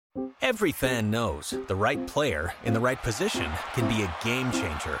Every fan knows the right player in the right position can be a game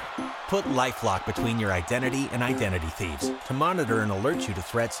changer. Put LifeLock between your identity and identity thieves to monitor and alert you to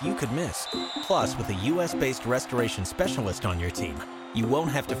threats you could miss. Plus, with a U.S.-based restoration specialist on your team, you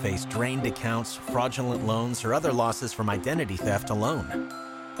won't have to face drained accounts, fraudulent loans, or other losses from identity theft alone.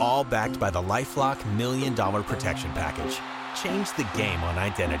 All backed by the LifeLock $1 Million Protection Package. Change the game on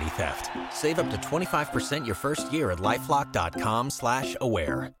identity theft. Save up to 25% your first year at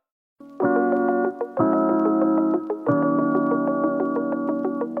LifeLock.com/aware.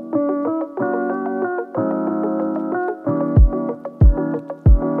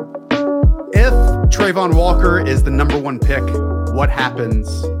 If Travon Walker is the number one pick, what happens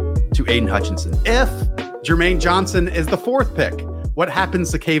to Aiden Hutchinson? If Jermaine Johnson is the fourth pick, what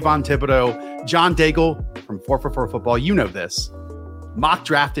happens to Kayvon Thibodeaux? John Daigle from 4for4 Football, you know this. Mock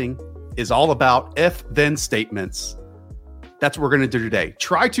drafting is all about if-then statements. That's what we're going to do today.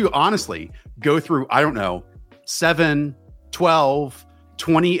 Try to honestly go through, 7, 12,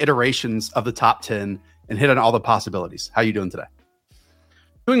 20 iterations of the top 10 and hit on all the possibilities. How are you doing today?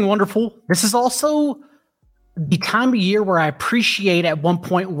 Doing wonderful. This is also the time of year where I appreciate at one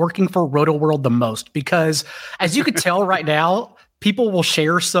point working for Roto World the most, because as you can tell right now, people will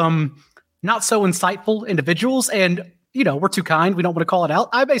share some not so insightful individuals, and we're too kind. We don't want to call it out.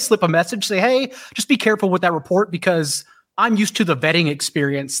 I may slip a message, say, hey, just be careful with that report, because I'm used to the vetting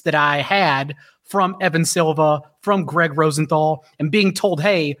experience that I had from Evan Silva, from Greg Rosenthal, and being told,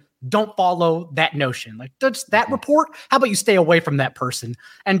 hey, don't follow that notion. Like, does that report? How about you stay away from that person?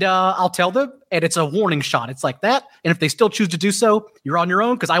 And I'll tell them, and it's a warning shot. It's like that. And if they still choose to do so, you're on your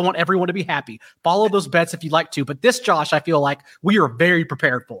own, because I want everyone to be happy. Follow those bets if you'd like to. But this, Josh, I feel like we are very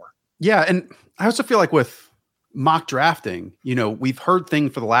prepared for. Yeah, and I also feel like with mock drafting, we've heard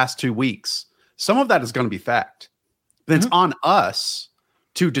things for the last 2 weeks. Some of that is going to be fact. Then it's on us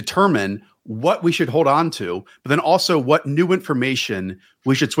to determine what we should hold on to, but then also what new information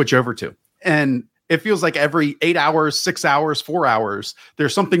we should switch over to. And it feels like every 8 hours, 6 hours, 4 hours,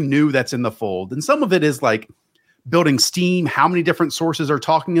 there's something new that's in the fold. And some of it is like building steam, how many different sources are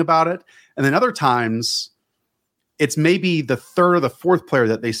talking about it. And then other times it's maybe the third or the fourth player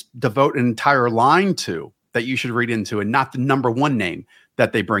that they devote an entire line to that you should read into, and not the number one name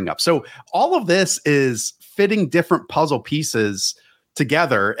that they bring up. So all of this is fitting different puzzle pieces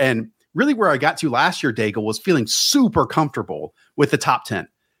together. And really where I got to last year, Daigle, was feeling super comfortable with the top 10.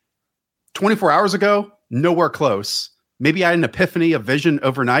 24 hours ago, nowhere close. Maybe I had an epiphany, a vision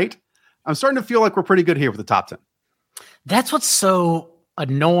overnight. I'm starting to feel like we're pretty good here with the top 10. That's what's so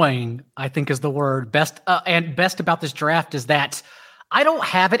annoying, I think is the word. Best about this draft is that I don't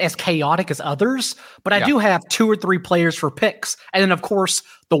have it as chaotic as others, but I do have 2 or 3 players for picks. And then, of course,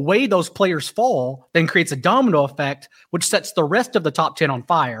 the way those players fall then creates a domino effect, which sets the rest of the top 10 on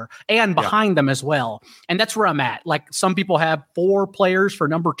fire and behind them as well. And that's where I'm at. Like, some people have 4 players for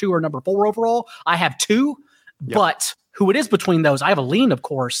number 2 or number 4 overall. I have 2, but who it is between those, I have a lean, of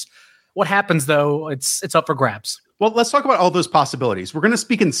course. What happens, though, it's up for grabs. Well, let's talk about all those possibilities. We're going to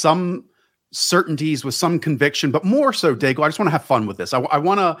speak in some certainties with some conviction, but more so, Daigle, I just want to have fun with this. I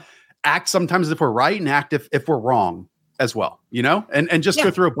want to act sometimes as if we're right and act if we're wrong as well, and just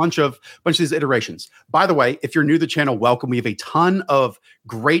go through a bunch of these iterations. By the way, if you're new to the channel, welcome. We have a ton of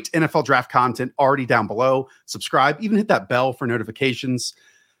great NFL draft content already down below. Subscribe, even hit that bell for notifications.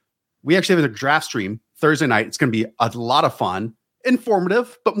 We actually have a draft stream Thursday night. It's going to be a lot of fun,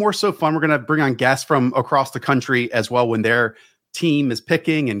 informative, but more so fun. We're going to bring on guests from across the country as well when they're team is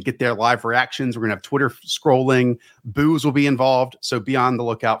picking and get their live reactions. We're going to have Twitter scrolling. Booze will be involved. So be on the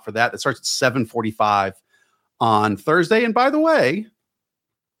lookout for that. It starts at 7:45 on Thursday. And by the way,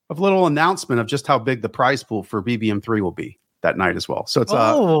 a little announcement of just how big the prize pool for BBM3 will be that night as well. So it's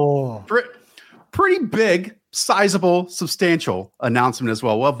a pretty big, sizable, substantial announcement as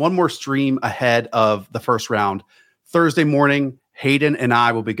well. We'll have one more stream ahead of the first round. Thursday morning, Hayden and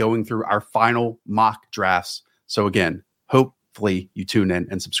I will be going through our final mock drafts. So again, hopefully you tune in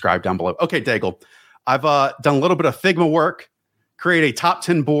and subscribe down below. Okay, Daigle, I've done a little bit of Figma work, create a top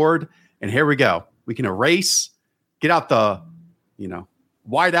 10 board, and here we go. We can erase, get out the,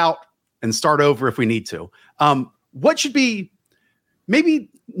 white out, and start over if we need to. What should be, maybe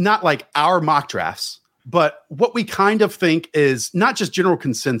not like our mock drafts, but what we kind of think is not just general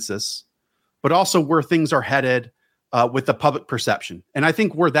consensus, but also where things are headed with the public perception. And I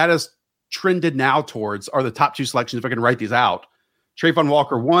think where that is trended now towards are the top 2 selections, if I can write these out. Travon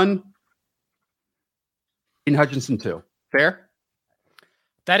Walker 1, Aiden Hutchinson 2. Fair?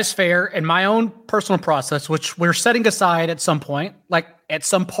 That is fair. In my own personal process, which we're setting aside at some point, like at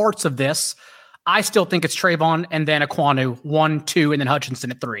some parts of this, I still think it's Trayvon and then Ekwonu 1, 2, and then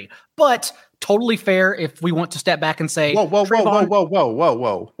Hutchinson at 3. But totally fair if we want to step back and say,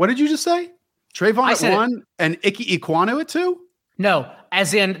 whoa. What did you just say? Trayvon at 1 and Ike Ekwonu at 2? No,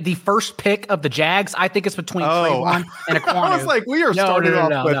 as in the first pick of the Jags. I think it's between Trayvon and Ekwonu. I was like, we are starting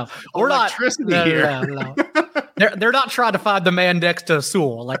off with electricity here. No. They're not trying to find the man next to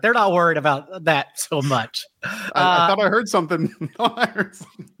Sewell. Like, they're not worried about that so much. I thought I heard something.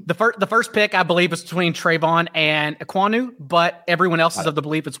 The first pick, I believe, is between Trayvon and Ekwonu, but everyone else is of the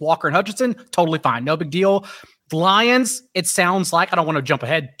belief it's Walker and Hutchinson. Totally fine. No big deal. The Lions, it sounds like, I don't want to jump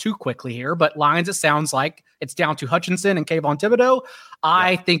ahead too quickly here, but Lions, it sounds like it's down to Hutchinson and Kayvon Thibodeau.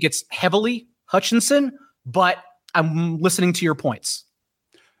 I think it's heavily Hutchinson, but I'm listening to your points.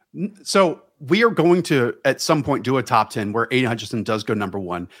 So we are going to, at some point, do a top 10 where Aiden Hutchinson does go number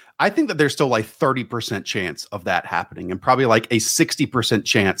 1. I think that there's still like 30% chance of that happening and probably like a 60%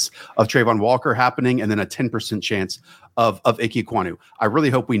 chance of Trayvon Walker happening and then a 10% chance of Ike Ekwonu. I really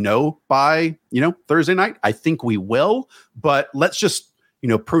hope we know by, Thursday night. I think we will, but let's just,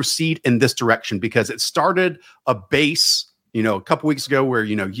 proceed in this direction because it started a base, a couple weeks ago where,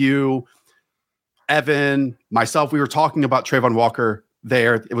 you, Evan, myself, we were talking about Trayvon Walker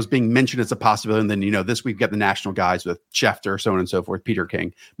there. It was being mentioned as a possibility. And then, this week we got the national guys with Schefter, so on and so forth, Peter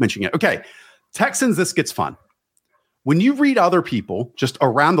King mentioning it. Okay. Texans, this gets fun. When you read other people just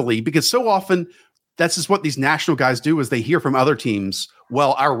around the league, because so often that's just what these national guys do is they hear from other teams.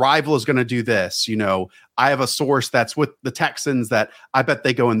 Well, our rival is going to do this. I have a source that's with the Texans that I bet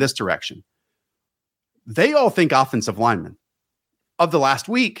they go in this direction. They all think offensive linemen. Of the last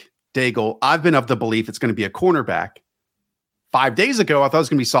week, Daigle, I've been of the belief it's going to be a cornerback. 5 days ago, I thought it was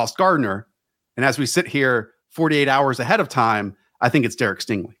going to be Sauce Gardner. And as we sit here 48 hours ahead of time, I think it's Derek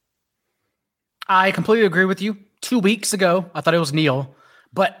Stingley. I completely agree with you. 2 weeks ago, I thought it was Neal.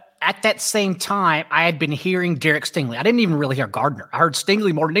 But at that same time, I had been hearing Derek Stingley. I didn't even really hear Gardner. I heard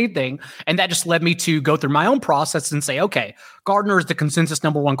Stingley more than anything. And that just led me to go through my own process and say, okay, Gardner is the consensus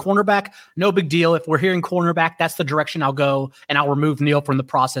number 1 cornerback. No big deal. If we're hearing cornerback, that's the direction I'll go. And I'll remove Neal from the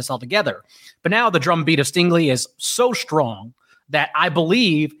process altogether. But now the drumbeat of Stingley is so strong that I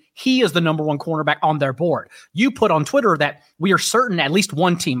believe he is the number 1 cornerback on their board. You put on Twitter that we are certain at least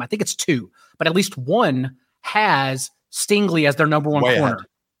one team, I think it's 2, but at least one has Stingley as their number 1 corner. Ahead.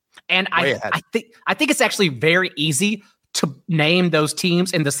 And I think it's actually very easy to name those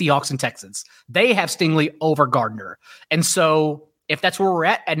teams in the Seahawks and Texans. They have Stingley over Gardner. And so if that's where we're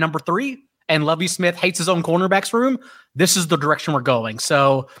at number 3, and Lovie Smith hates his own cornerbacks room, this is the direction we're going.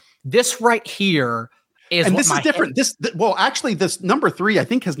 So this right here is, and this is different. Actually, this number 3, I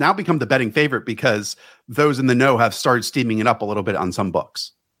think, has now become the betting favorite because those in the know have started steaming it up a little bit on some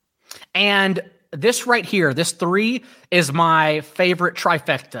books. And this right here, this 3 is my favorite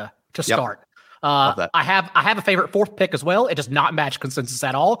trifecta to start. I have a favorite 4th pick as well. It does not match consensus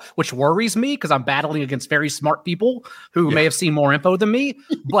at all, which worries me because I'm battling against very smart people who may have seen more info than me.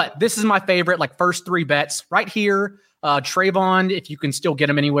 But this is my favorite, first 3 bets right here. Trayvon, if you can still get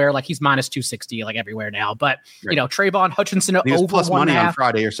him anywhere, he's minus 260, everywhere now. But Trayvon, Hutchinson over plus 1.5 money on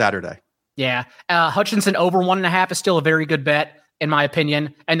Friday or Saturday. Yeah, Hutchinson over 1.5 is still a very good bet in my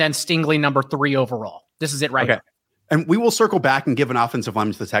opinion. And then Stingley number 3 overall. This is it right here. And we will circle back and give an offensive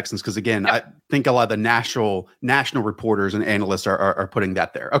lineman to the Texans because, again, I think a lot of the national reporters and analysts are putting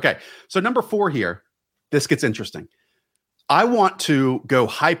that there. Okay, so number 4 here, this gets interesting. I want to go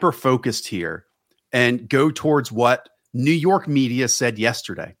hyper-focused here and go towards what New York media said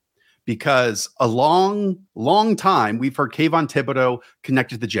yesterday because a long, long time we've heard Kayvon Thibodeau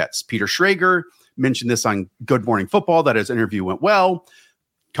connected to the Jets. Peter Schrager mentioned this on Good Morning Football, that his interview went well.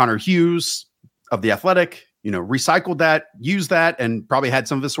 Connor Hughes of The Athletic, recycled that, used that, and probably had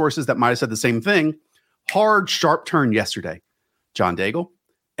some of his sources that might have said the same thing. Hard, sharp turn yesterday, John Daigle,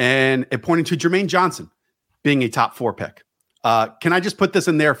 and it pointed to Jermaine Johnson being a top 4 pick. Can I just put this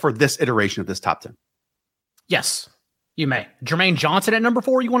in there for this iteration of this top 10? Yes, you may. Jermaine Johnson at number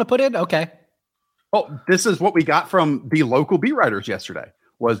 4, you want to put in? Okay. Oh, this is what we got from the local beat writers yesterday,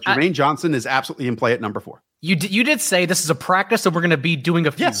 was Jermaine Johnson is absolutely in play at number 4. You did say this is a practice, and we're going to be doing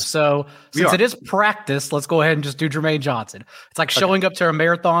a few. Yes, so since it is practice, let's go ahead and just do Jermaine Johnson. It's like showing up to a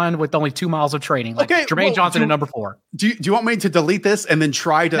marathon with only 2 miles of training. Jermaine Johnson at number 4. Do you want me to delete this and then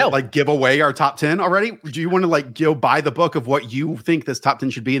try to give away our top 10 already? Do you want to go buy the book of what you think this top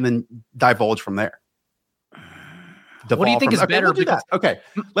 10 should be and then divulge from there? What do you think is better?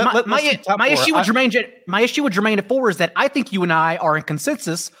 We'll my issue with Jermaine at 4 is that I think you and I are in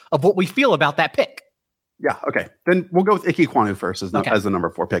consensus of what we feel about that pick. Yeah. Okay. Then we'll go with Ike Ekwonu first as the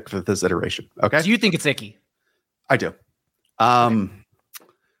number 4 pick for this iteration. Okay. So you think it's Icky? I do. I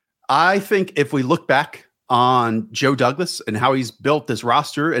I think if we look back on Joe Douglas and how he's built this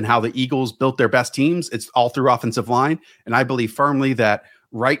roster and how the Eagles built their best teams, it's all through offensive line. And I believe firmly that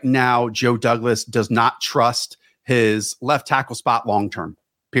right now, Joe Douglas does not trust his left tackle spot long-term,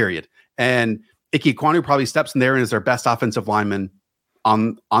 period. And Ike Ekwonu probably steps in there and is their best offensive lineman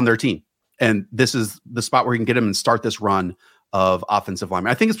on their team. And this is the spot where you can get him and start this run of offensive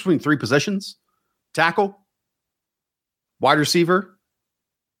linemen. I think it's between three positions: tackle, wide receiver,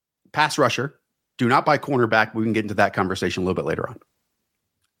 pass rusher. Do not buy cornerback. We can get into that conversation a little bit later on.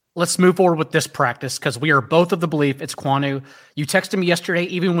 Let's move forward with this practice because we are both of the belief it's Ekwonu. You texted me yesterday,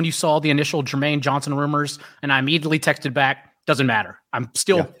 even when you saw the initial Jermaine Johnson rumors, and I immediately texted back, doesn't matter. I'm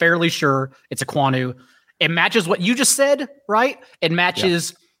still fairly sure it's Ekwonu. It matches what you just said, right? It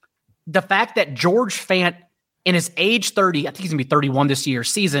matches the fact that George Fant, in his age 30, I think he's going to be 31 this year,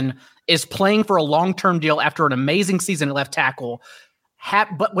 season, is playing for a long-term deal after an amazing season at left tackle.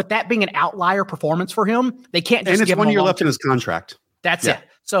 But with that being an outlier performance for him, they can't just give him 1 year left in his contract. That's it.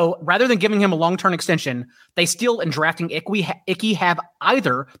 So rather than giving him a long-term extension, they still, in drafting Icky, have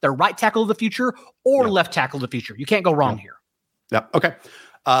either their right tackle of the future or left tackle of the future. You can't go wrong here. Yep. Okay.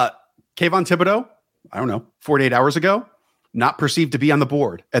 Kayvon Thibodeau, I don't know, 48 hours ago, not perceived to be on the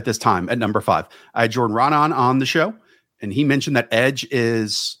board at this time at number 5. I had Jordan Raanan on the show, and he mentioned that edge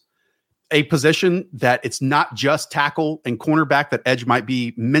is a position that it's not just tackle and cornerback, that edge might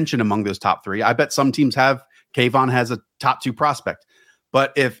be mentioned among those top 3. I bet some teams have Kayvon has a top 2 prospect.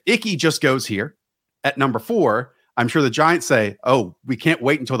 But if Icky just goes here at number 4, I'm sure the Giants say, oh, we can't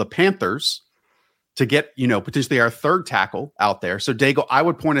wait until the Panthers to get, potentially our 3rd tackle out there. So Dago, I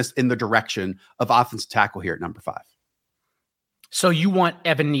would point us in the direction of offensive tackle here at number 5. So you want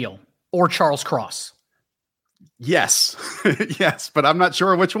Evan Neal or Charles Cross? Yes. Yes, but I'm not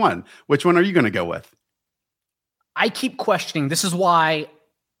sure which one. Which one are you going to go with? I keep questioning. This is why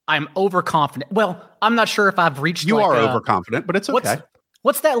I'm overconfident. Well, I'm not sure if I've reached. You are overconfident, but it's okay.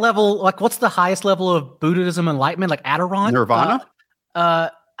 What's that level? Like, what's the highest level of Buddhism enlightenment? Like Adirondack? Nirvana?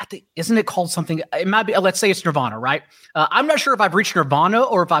 I think, isn't it called something? It might be. Let's say it's Nirvana, right? I'm not sure if I've reached Nirvana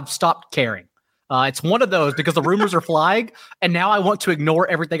or if I've stopped caring. It's one of those because the rumors are flying, and now I want to ignore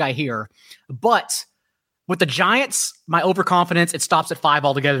everything I hear. But with the Giants, my overconfidence, it stops at 5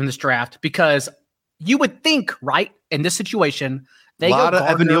 altogether in this draft because you would think, right, in this situation, a lot of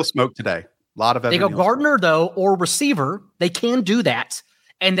Evan Neal smoke today. They go Gardner, though, or receiver. They can do that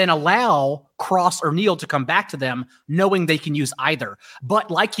and then allow Cross or Neal to come back to them, knowing they can use either. But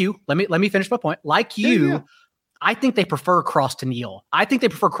like you, let me finish my point. Like you, I think they prefer Cross to Neal. I think they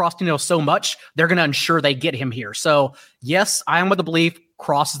prefer Cross to Neal so much, they're going to ensure they get him here. So, yes, I am with the belief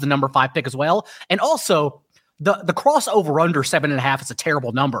Cross is the number 5 pick as well. And also, the Cross over-under 7.5 is a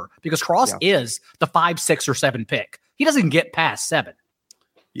terrible number because Cross is the 5, 6, or 7 pick. He doesn't get past 7.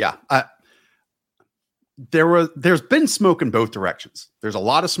 Yeah. There's been smoke in both directions. There's a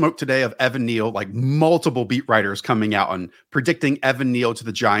lot of smoke today of Evan Neal, like multiple beat writers coming out and predicting Evan Neal to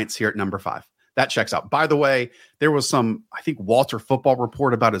the Giants here at number 5. That checks out. By the way, there was some, I think, Walter Football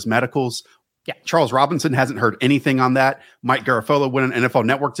report about his medicals. Yeah. Charles Robinson hasn't heard anything on that. Mike Garafolo went on NFL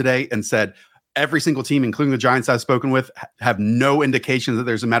Network today and said every single team, including the Giants I've spoken with, have no indication that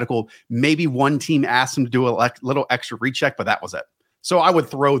there's a medical. Maybe one team asked him to do a little extra recheck, but that was it. So I would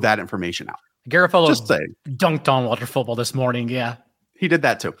throw that information out. Garafolo dunked on Walter Football this morning. Yeah. He did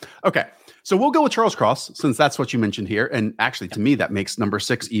that too. Okay. So we'll go with Charles Cross since that's what you mentioned here. And actually, to me, that makes number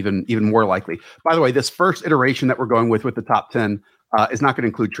 6 even more likely. By the way, this first iteration that we're going with the top 10 is not going to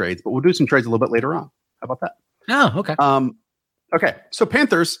include trades, but we'll do some trades a little bit later on. How about that? Oh, okay. Okay. So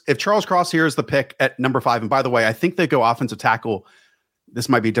Panthers, if Charles Cross here is the pick at number 5, and by the way, I think they go offensive tackle. This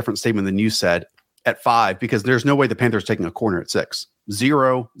might be a different statement than you said at 5, because there's no way the Panthers are taking a corner at 6.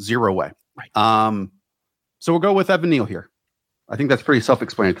 Zero way. Right. So we'll go with Evan Neal here. I think that's pretty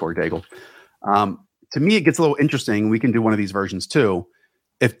self-explanatory, Daigle. To me, it gets a little interesting. We can do one of these versions too.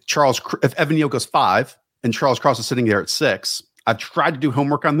 If Evan Neal goes 5 and Charles Cross is sitting there at 6, I've tried to do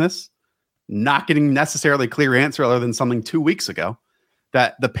homework on this, not getting necessarily a clear answer other than something 2 weeks ago,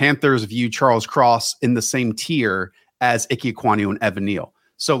 that the Panthers view Charles Cross in the same tier as Ike Ekwonu and Evan Neal.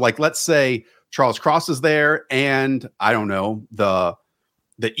 So like, let's say Charles Cross is there and I don't know, the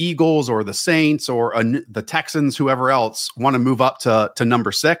Eagles or the Saints or the Texans, whoever else want to move up to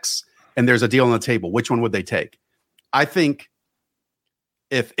number 6 and there's a deal on the table. Which one would they take? I think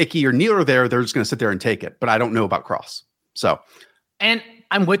if Icky or Neal are there, they're just going to sit there and take it, but I don't know about Cross. So, and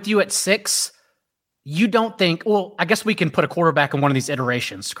I'm with you at 6. you don't think, well, I guess we can put a quarterback in one of these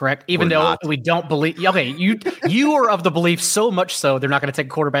iterations, correct? Even though we don't believe, okay, you are of the belief so much so they're not going to take a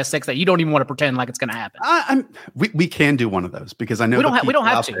quarterback 6 that you don't even want to pretend like it's going to happen. We can do one of those because I know we don't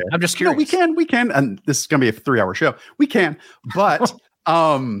have to. There, I'm just curious. No, we can. And this is going to be a 3-hour show. We can, but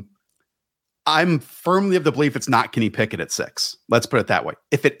I'm firmly of the belief it's not Kenny Pickett at 6. Let's put it that way.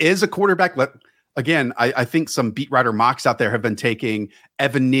 If it is a quarterback, Again, I think some beat writer mocks out there have been taking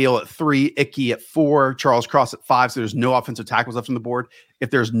Evan Neal at 3, Icky at 4, Charles Cross at 5. So there's no offensive tackles left on the board.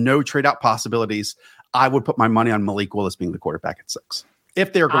 If there's no trade out possibilities, I would put my money on Malik Willis being the quarterback at 6.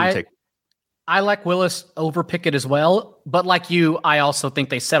 If they're going to take. I like Willis over Pickett as well, but like you, I also think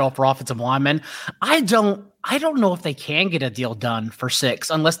they settle for offensive linemen. I don't know if they can get a deal done for 6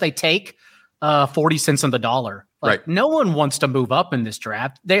 unless they take 40 cents on the dollar. Right. No one wants to move up in this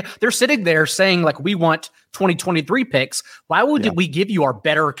draft. They're sitting there saying like, we want 2023 picks. Why would we give you our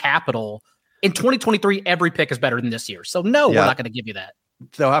better capital in 2023? Every pick is better than this year. So no, we're not going to give you that.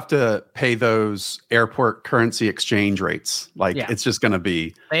 They'll have to pay those airport currency exchange rates. It's just going to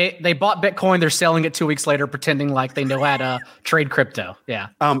be. They bought Bitcoin. They're selling it 2 weeks later, pretending like they know how to trade crypto. Yeah.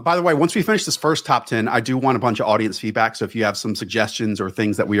 By the way, once we finish this first top 10, I do want a bunch of audience feedback. So if you have some suggestions or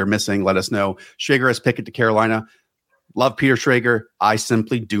things that we are missing, let us know. Schrager has Pickett to Carolina. Love Peter Schrager. I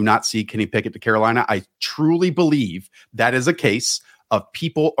simply do not see Kenny Pickett to Carolina. I truly believe that is a case of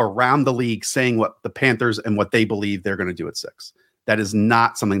people around the league saying what the Panthers and what they believe they're going to do at 6. That is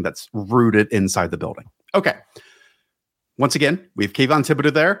not something that's rooted inside the building. Okay. Once again, we have Kayvon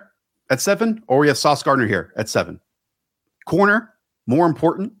Thibodeau there at 7, or we have Sauce Gardner here at 7. Corner, more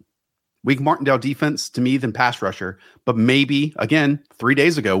important. Weak Martindale defense to me than pass rusher. But maybe, again, 3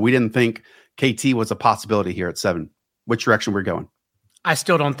 days ago, we didn't think KT was a possibility here at 7. Which direction we're going? I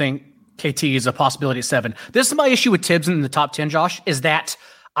still don't think KT is a possibility at 7. This is my issue with Tibbs in the top 10, Josh, is that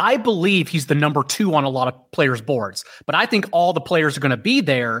I believe he's the number 2 on a lot of players' boards, but I think all the players are going to be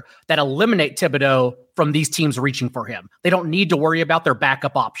there that eliminate Thibodeau from these teams reaching for him. They don't need to worry about their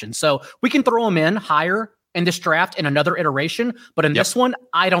backup options. So we can throw him in higher in this draft in another iteration, but in this one,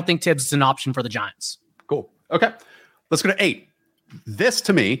 I don't think Tibbs is an option for the Giants. Cool. Okay. Let's go to 8. This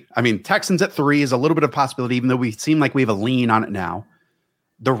to me, Texans at 3 is a little bit of possibility, even though we seem like we have a lean on it now.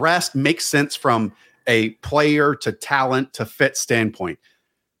 The rest makes sense from a player to talent to fit standpoint.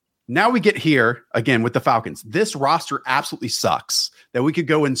 Now we get here again with the Falcons. This roster absolutely sucks that we could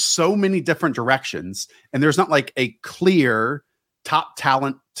go in so many different directions, and there's not like a clear top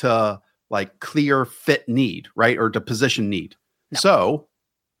talent to like clear fit need, right? Or to position need. No. So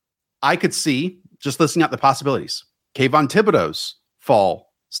I could see, just listing out the possibilities, Kayvon Thibodeau's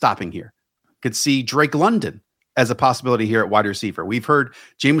fall stopping here. Could see Drake London as a possibility here at wide receiver. We've heard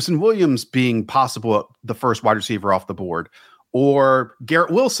Jameson Williams being possible the first wide receiver off the board, or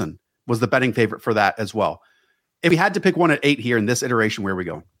Garrett Wilson was the betting favorite for that as well. If we had to pick one at 8 here in this iteration, where are we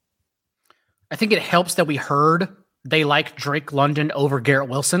going? I think it helps that we heard they like Drake London over Garrett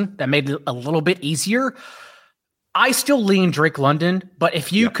Wilson. That made it a little bit easier. I still lean Drake London, but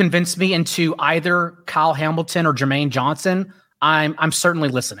if you convince me into either Kyle Hamilton or Jermaine Johnson, I'm certainly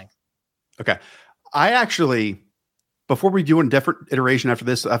listening. Okay. I actually, before we do a different iteration after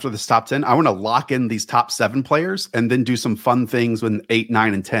this top 10, I want to lock in these top 7 players and then do some fun things with 8,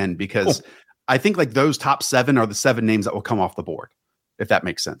 9, and 10, because I think like those top 7 are the 7 names that will come off the board, if that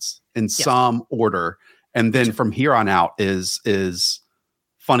makes sense, in some order. And then from here on out is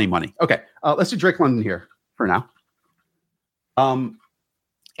funny money. Okay. Let's do Drake London here for now. And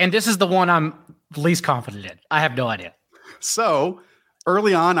this is the one I'm least confident in. I have no idea. So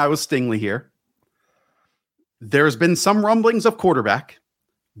early on, I was Stingley here. There's been some rumblings of quarterback.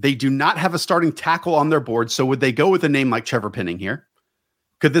 They do not have a starting tackle on their board. So would they go with a name like Trevor Penning here?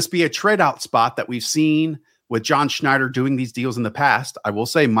 Could this be a trade out spot that we've seen with John Schneider doing these deals in the past? I will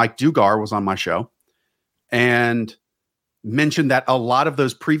say Mike Dugar was on my show and mentioned that a lot of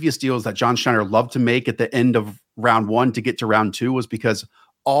those previous deals that John Schneider loved to make at the end of round 1 to get to round 2 was because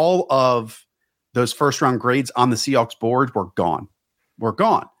all of those first round grades on the Seahawks board were gone.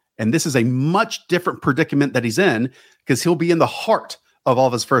 And this is a much different predicament that he's in, because he'll be in the heart of all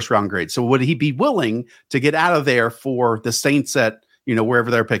of his first round grades. So would he be willing to get out of there for the Saints at,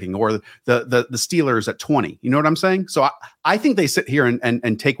 wherever they're picking, or the Steelers at 20? You know what I'm saying? So I think they sit here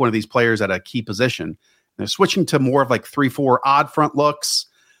and take one of these players at a key position. They're switching to more of like 3-4 odd front looks.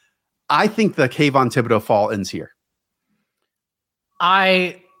 I think the Kayvon Thibodeau fall ends here.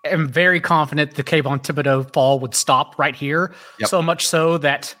 I am very confident the Kayvon Thibodeau fall would stop right here. Yep. So much so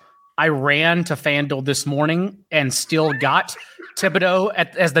that I ran to FanDuel this morning and still got Thibodeau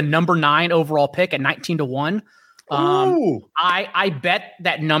as the number 9 overall pick at 19-1. I bet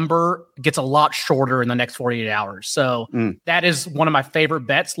that number gets a lot shorter in the next 48 hours. So that is one of my favorite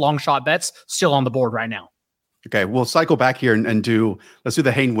bets, long shot bets, still on the board right now. Okay, we'll cycle back here and let's do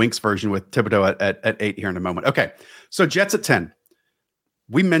the Hayne Winks version with Thibodeau at 8 here in a moment. Okay, so Jets at 10.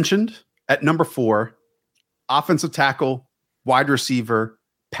 We mentioned at number 4, offensive tackle, wide receiver,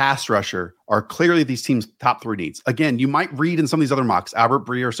 pass rusher are clearly these teams' top 3 needs. Again, you might read in some of these other mocks, Albert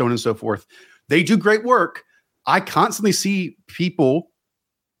Breer, so on and so forth. They do great work. I constantly see people,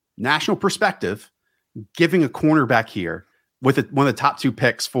 national perspective, giving a cornerback here with one of the top 2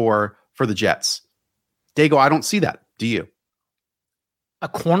 picks for the Jets. Dago, I don't see that. Do you? A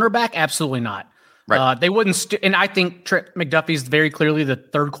cornerback? Absolutely not. Right. They wouldn't, and I think Trent McDuffie is very clearly the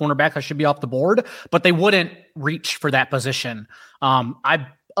 3rd cornerback that should be off the board, but they wouldn't reach for that position. I'm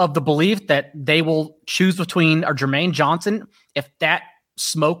of the belief that they will choose between Jermaine Johnson, if that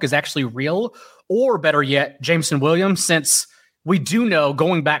smoke is actually real, or better yet, Jameson Williams, since we do know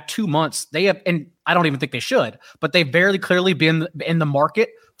going back 2 months, they have, and I don't even think they should, but they've very clearly been in the market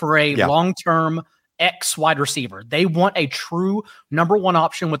for a long-term X wide receiver. They want a true number 1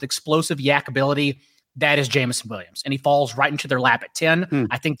 option with explosive yak ability. That is Jameson Williams, and he falls right into their lap at 10.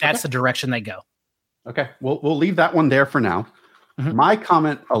 I think that's the direction they go. Okay, we'll leave that one there for now. My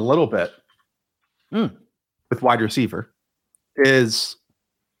comment a little bit with wide receiver is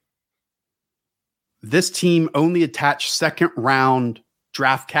this team only attached 2nd round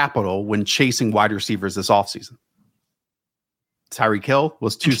draft capital when chasing wide receivers this offseason. Tyreek Hill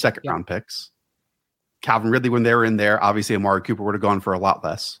was 2 second round picks. Calvin Ridley, when they were in there, obviously Amari Cooper would have gone for a lot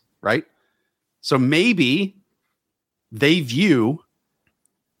less, right? So maybe they view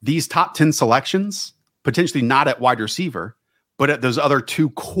these top 10 selections potentially not at wide receiver, but at those other 2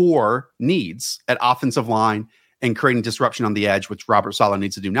 core needs at offensive line and creating disruption on the edge, which Robert Saleh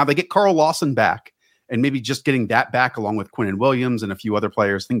needs to do. Now they get Carl Lawson back, and maybe just getting that back along with Quinnen Williams and a few other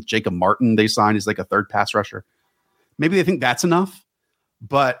players. I think Jacob Martin they signed is like a 3rd pass rusher. Maybe they think that's enough.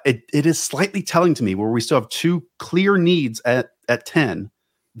 But it is slightly telling to me where we still have 2 clear needs at 10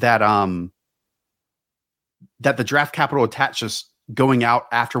 that the draft capital attaches going out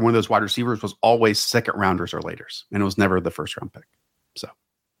after one of those wide receivers was always 2nd rounders or laters, and it was never the 1st round pick. So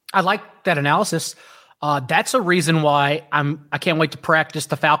I like that analysis. That's a reason why I can't wait to practice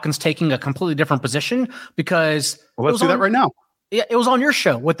the Falcons taking a completely different position, because let's do that right now. It was on your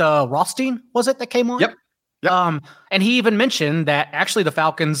show with Rothstein, was it, that came on? Yep. And he even mentioned that actually the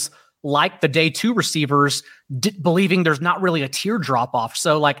Falcons like the day 2 receivers, believing there's not really a tier drop off.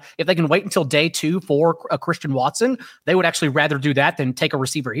 So like if they can wait until day 2 for a Christian Watson, they would actually rather do that than take a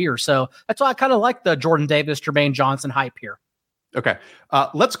receiver here. So that's why I kind of like the Jordan Davis, Jermaine Johnson hype here. Okay.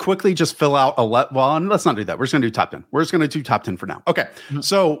 Let's quickly just fill out let's not do that. We're just going to do top 10. We're just going to do top 10 for now. Okay.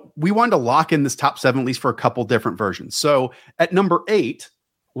 So we wanted to lock in this top 7, at least for a couple different versions. So at number 8,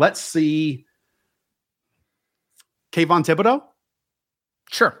 let's see Kayvon Thibodeau?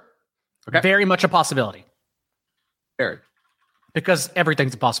 Sure. Okay. Very much a possibility. Eric. Because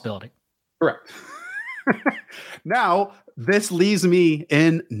everything's a possibility. Correct. Now, this leaves me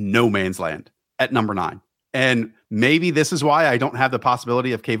in no man's land at number 9. And maybe this is why I don't have the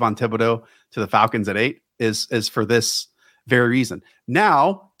possibility of Kayvon Thibodeau to the Falcons at 8 is for this very reason.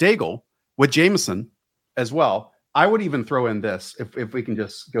 Now, Daigle with Jameson as well. I would even throw in this if we can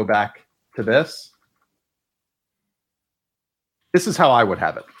just go back to this. This is how I would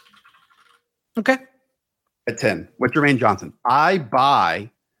have it. Okay. At 10 with Jermaine Johnson. I buy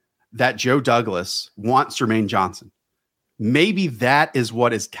that Joe Douglas wants Jermaine Johnson. Maybe that is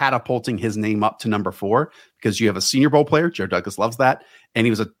what is catapulting his name up to number 4, because you have a Senior Bowl player. Joe Douglas loves that. And he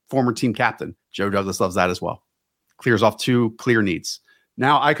was a former team captain. Joe Douglas loves that as well. Clears off 2 clear needs.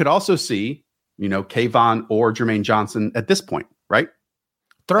 Now, I could also see, Kayvon or Jermaine Johnson at this point, right?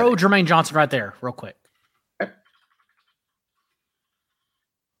 Throw Jermaine Johnson right there real quick. Okay.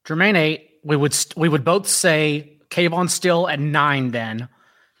 Jermaine 8. We would both say Kayvon still at 9 then.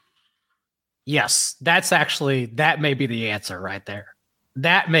 Yes, that may be the answer right there.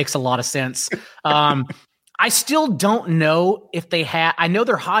 That makes a lot of sense. I still don't know if they have, I know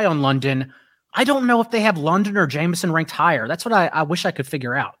they're high on London. I don't know if they have London or Jameson ranked higher. That's what I wish I could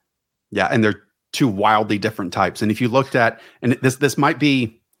figure out. Yeah, and they're 2 wildly different types. And if you looked at, and this might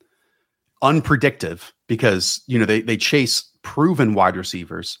be unpredictive because, they chase proven wide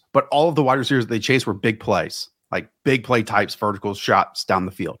receivers, but all of the wide receivers they chase were big plays, like big play types, vertical shots down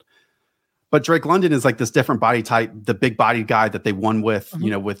the field. But Drake London is like this different body type, the big body guy that they won with,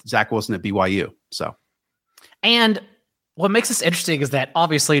 with Zach Wilson at BYU. So, and what makes this interesting is that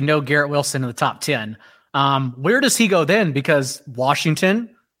obviously no Garrett Wilson in the top 10. Where does he go then? Because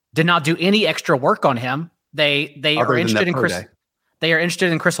Washington did not do any extra work on him. They are interested in Chris. They are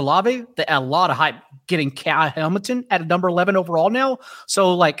interested in Chris Olave. A lot of hype getting Kyle Hamilton at number 11 overall now.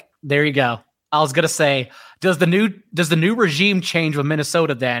 So like, there you go. I was gonna say, does the new regime change with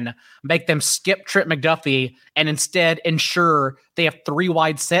Minnesota then make them skip Trent McDuffie and instead ensure they have 3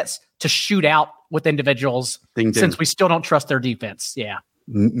 wide sets to shoot out with individuals? Ding, since we still don't trust their defense. Yeah,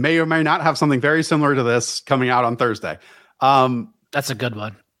 may or may not have something very similar to this coming out on Thursday. That's a good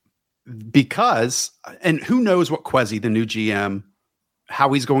one. Because, and who knows what Kwesi, the new GM,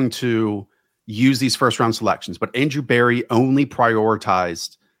 how he's going to use these first round selections, but Andrew Berry only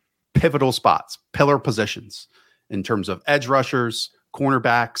prioritized pivotal spots, pillar positions in terms of edge rushers,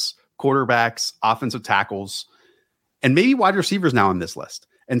 cornerbacks, quarterbacks, offensive tackles, and maybe wide receivers now on this list.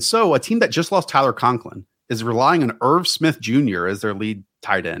 And so a team that just lost Tyler Conklin is relying on Irv Smith Jr. as their lead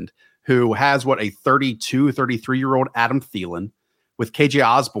tight end, who has a 32, 33-year-old Adam Thielen with KJ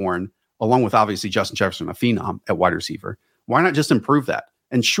Osborne, along with obviously Justin Jefferson, a phenom at wide receiver. Why not just improve that?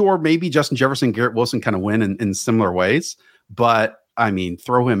 And sure, maybe Justin Jefferson and Garrett Wilson kind of win in similar ways, but I mean,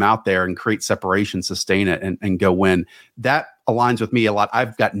 throw him out there and create separation, sustain it, and go win. That aligns with me a lot.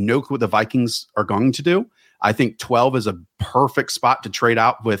 I've got no clue what the Vikings are going to do. I think 12 is a perfect spot to trade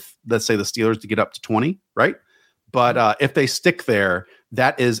out with, let's say, the Steelers to get up to 20, right? But if they stick there,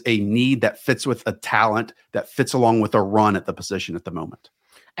 that is a need that fits with a talent that fits along with a run at the position at the moment.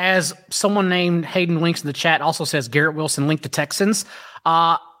 As someone named Hayden Winks in the chat also says, Garrett Wilson linked to Texans.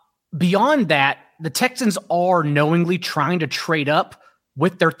 Beyond that, the Texans are knowingly trying to trade up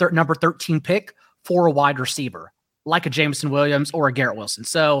with their number 13 pick for a wide receiver, like a Jameson Williams or a Garrett Wilson.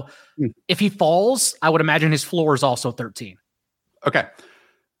 So if he falls, I would imagine his floor is also 13. Okay.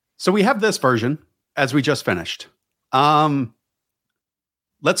 So we have this version as we just finished. Let's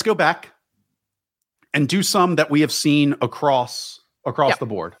go back and do some that we have seen across the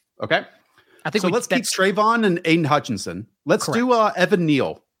board. Okay. I think so. Let's keep Trayvon and Aiden Hutchinson. Let's do Evan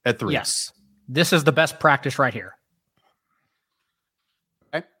Neal at 3. Yes. This is the best practice right here.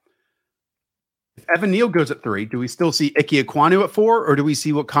 Okay. If Evan Neal goes at 3, do we still see Ike Ekwonu at 4, or do we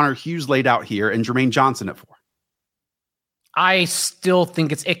see what Connor Hughes laid out here and Jermaine Johnson at 4? I still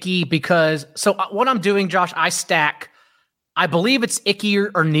think it's Ike because what I'm doing, Josh, I stack. I believe it's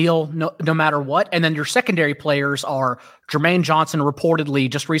Ike or Neal, no matter what. And then your secondary players are Jermaine Johnson, reportedly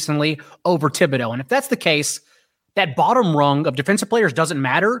just recently, over Thibodeau. And if that's the case, that bottom rung of defensive players doesn't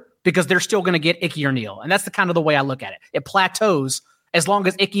matter because they're still going to get Ike or Neal. And that's the kind of the way I look at it. It plateaus as long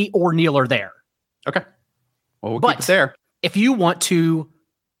as Ike or Neal are there. Okay. Well, we'll keep it there. If you want to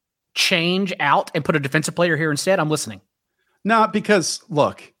change out and put a defensive player here instead, I'm listening. No, because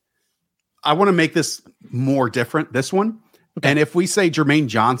look, I want to make this more different, this one. Okay. And if we say Jermaine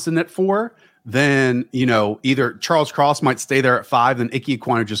Johnson at 4, then, either Charles Cross might stay there at 5, then Ike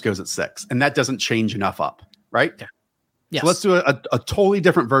Ekwonu just goes at 6. And that doesn't change enough up, right? Yeah. Yes. So let's do a totally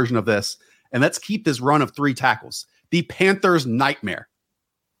different version of this. And let's keep this run of 3 tackles. The Panthers' nightmare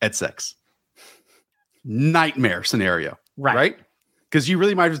at 6. Nightmare scenario, right? Because you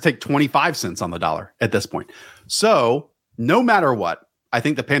really might have to take 25 cents on the dollar at this point. So no matter what, I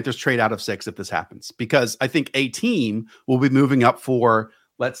think the Panthers trade out of 6 if this happens, because I think a team will be moving up for,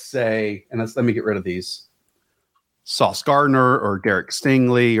 let's say, and let me get rid of these, Sauce Gardner or Derek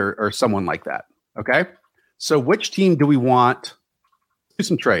Stingley or someone like that. Okay. So which team do we want? Do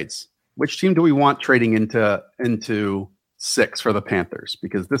some trades. Which team do we want trading into 6 for the Panthers?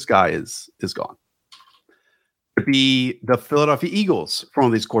 Because this guy is gone. Could it be the Philadelphia Eagles for one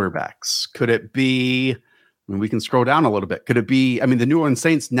of these quarterbacks? Could it be, we can scroll down a little bit. Could it be, the New Orleans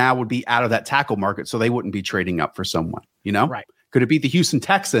Saints now would be out of that tackle market, so they wouldn't be trading up for someone, Right. Could it be the Houston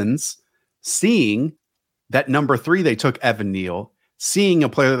Texans seeing that number 3, they took Evan Neal, seeing a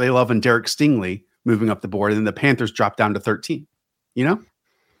player that they love in Derek Stingley moving up the board, and then the Panthers drop down to 13,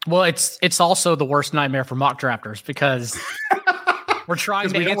 Well, it's also the worst nightmare for mock drafters because we're trying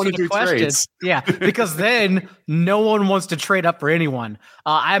to answer the questions. Yeah, because then no one wants to trade up for anyone.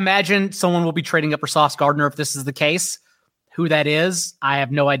 I imagine someone will be trading up for Sauce Gardner if this is the case. Who that is, I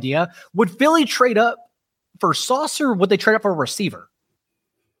have no idea. Would Philly trade up for Sauce, or would they trade up for a receiver?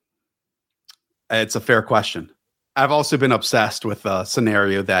 It's a fair question. I've also been obsessed with a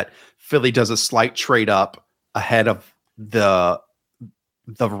scenario that Philly does a slight trade up ahead of the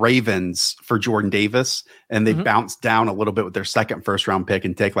Ravens for Jordan Davis, and they bounce down a little bit with their second first-round pick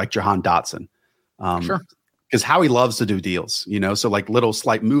and take like Jahan Dotson. Sure. Because Howie loves to do deals, so like little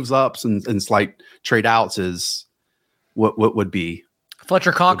slight moves ups and slight trade outs is what would be.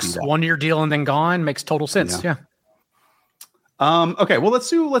 Fletcher Cox, 1-year deal and then gone, makes total sense. Yeah. Okay. Well, let's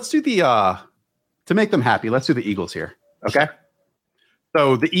do the to make them happy. Let's do the Eagles here. Okay.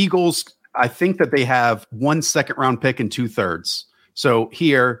 So the Eagles I think that they have 1 second round pick and 2/3. So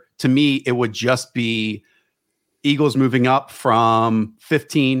here, to me, it would just be Eagles moving up from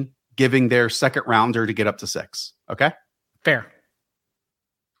 15, giving their second rounder to get up to 6. Okay. Fair.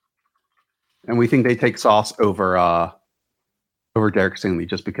 And we think they take Sauce over Derek Stingley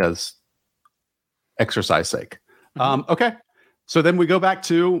just because exercise sake. Okay. So then we go back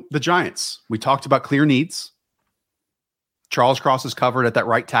to the Giants. We talked about clear needs. Charles Cross is covered at that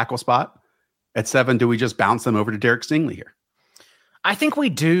right tackle spot. At 7, do we just bounce them over to Derek Stingley here? I think we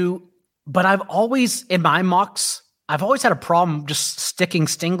do, but I've always, in my mocks, I've always had a problem just sticking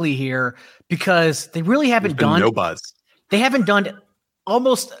Stingley here because they really haven't done no buzz. They haven't done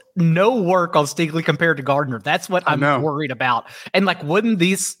almost no work on Stingley compared to Gardner. That's what I'm worried about. And like, wouldn't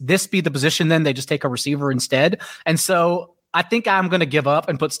this be the position then? They just take a receiver instead. And so I think I'm going to give up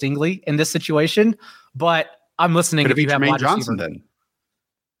and put Stingley in this situation, but I'm listening. Could it be Jermaine Johnson receiver. Then?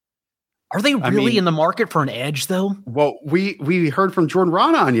 Are they really in the market for an edge though? Well, we heard from Jordan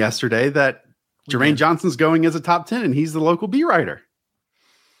Raanan yesterday that Jermaine Johnson's going as a top 10 and he's the local B writer.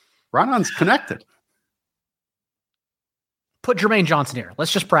 Raanan's connected. Put Jermaine Johnson here.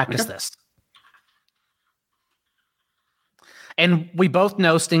 Let's just practice this. And we both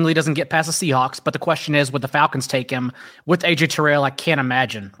know Stingley doesn't get past the Seahawks, but the question is, would the Falcons take him? With AJ Terrell, I can't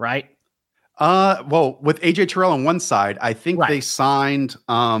imagine, right? Well, with AJ Terrell on one side, I think they signed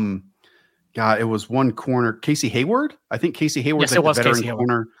it was one corner, Casey Hayward. I think Casey Hayward's like the veteran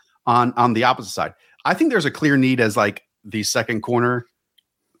corner on the opposite side. I think there's a clear need as like the second corner,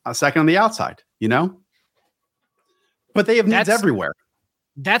 second on the outside, you know? But they have needs everywhere.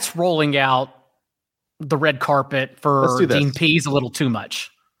 That's rolling out the red carpet for Dean Pease a little too much.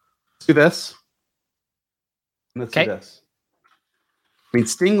 Let's do this. Let's do this. I mean,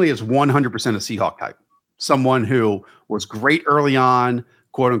 Stingley is 100% a Seahawk type. Someone who was great early on,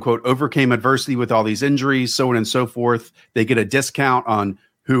 quote unquote, overcame adversity with all these injuries, so on and so forth. They get a discount on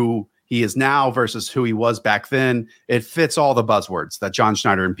who he is now versus who he was back then. It fits all the buzzwords that John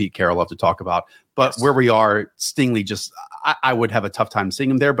Schneider and Pete Carroll love to talk about. But where we are, Stingley just, I would have a tough time seeing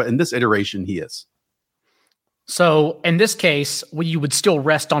him there. But in this iteration, he is. So in this case, you would still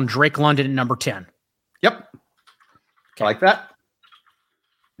rest on Drake London at number 10. Yep. Okay. I like that.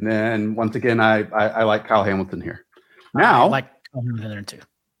 And then once again, I like Kyle Hamilton here. Now, I like Kyle Hamilton there too.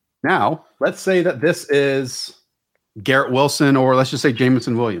 Now, let's say that this is Garrett Wilson, or let's just say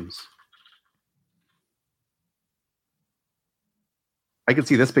Jameson Williams. I could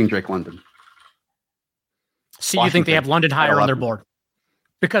see this being Drake London. So you think they have London higher on their board?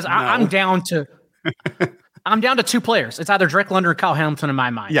 Because I'm down to two players. It's either Drake London or Kyle Hamilton in my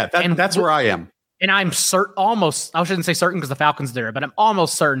mind. Yeah, that's where I am. And I'm almost, I shouldn't say certain because the Falcon's there, but I'm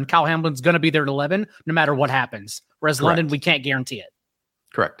almost certain Kyle Hamilton's going to be there at 11 no matter what happens. Whereas London, we can't guarantee it.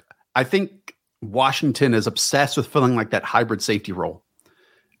 Correct. I think Washington is obsessed with filling like that hybrid safety role.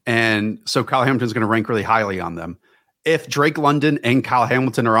 And so Kyle Hamilton's going to rank really highly on them. If Drake London and Kyle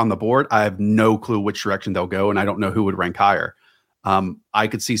Hamilton are on the board, I have no clue which direction they'll go, and I don't know who would rank higher. I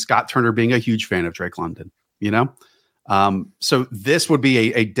could see Scott Turner being a huge fan of Drake London, you know? So this would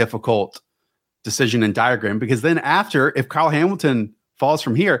be a difficult decision and diagram, because then after, if Kyle Hamilton falls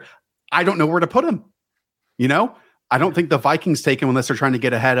from here, I don't know where to put him, you know? I don't think the Vikings take him unless they're trying to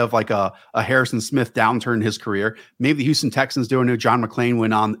get ahead of like a Harrison Smith downturn in his career. Maybe the Houston Texans do. I know John McClain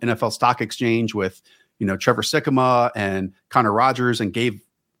went on NFL Stock Exchange with, Trevor Sikkema and Connor Rogers and gave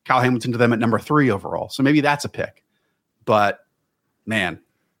Kyle Hamilton to them at number 3 overall. So maybe that's a pick. But man,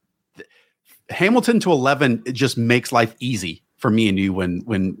 Hamilton to 11, it just makes life easy for me and you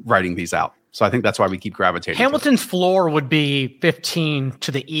when writing these out. So I think that's why we keep gravitating. Hamilton's floor would be 15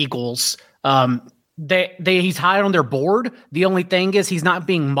 to the Eagles. He's high on their board. The only thing is he's not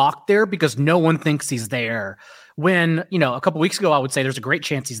being mocked there because no one thinks he's there. When, a couple weeks ago, I would say there's a great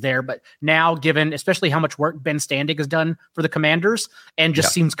chance he's there. But now, given especially how much work Ben Standig has done for the Commanders and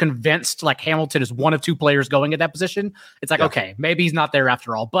just seems convinced like Hamilton is one of 2 players going at that position, it's like, okay, maybe he's not there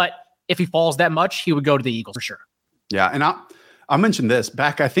after all. But if he falls that much, he would go to the Eagles for sure. Yeah. And I'll mention this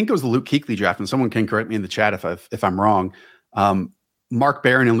back. I think it was the Luke Kuechly draft, and someone can correct me in the chat if I'm wrong. Mark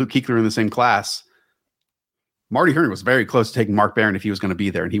Barron and Luke Kuechly are in the same class. Marty Hurney was very close to taking Mark Barron if he was going to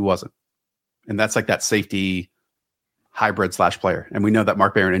be there, and he wasn't. And that's like that safety hybrid / player. And we know that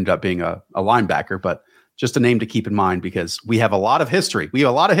Mark Barron ended up being a linebacker, but just a name to keep in mind because we have a lot of history. We have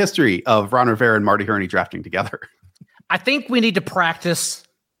a lot of history of Ron Rivera and Marty Hurney drafting together. I think we need to practice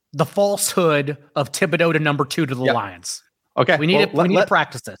the falsehood of Thibodeau to number 2 to the Lions. Okay. We need to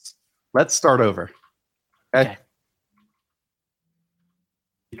practice this. Let's start over. Okay.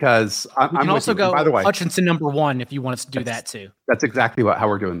 Because I'm also go by the way, Hutchinson number 1 if you want us to do that too. That's exactly how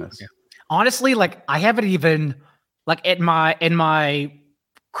we're doing this. Yeah. Honestly, like I haven't even like in my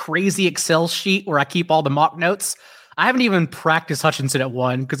crazy Excel sheet where I keep all the mock notes. I haven't even practiced Hutchinson at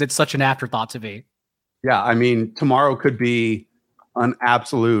 1 because it's such an afterthought to me. Yeah, I mean, tomorrow could be an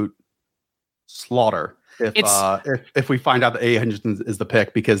absolute slaughter if we find out that A. Hutchinson is the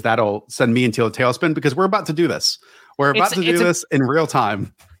pick, because that'll send me into a tailspin, because we're about to do this. We're about to do this in real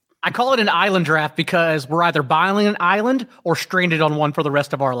time. I call it an island draft because we're either buying an island or stranded on one for the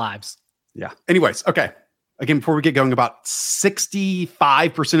rest of our lives. Yeah. Anyways, okay. Again, before we get going, about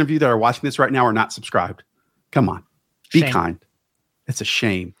 65% of you that are watching this right now are not subscribed. Come on. Be kind. It's a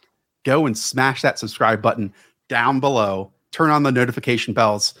shame. Go and smash that subscribe button down below. Turn on the notification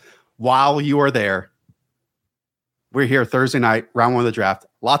bells while you are there. We're here Thursday night, round 1 of the draft.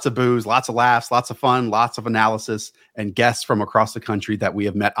 Lots of booze, lots of laughs, lots of fun, lots of analysis, and guests from across the country that we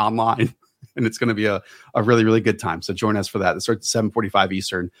have met online. And it's going to be a really, really good time. So join us for that. It starts at 7:45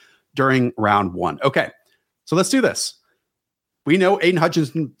 Eastern during round 1. Okay, so let's do this. We know Aiden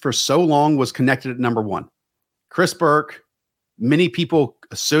Hutchinson for so long was connected at number 1. Chris Burke, many people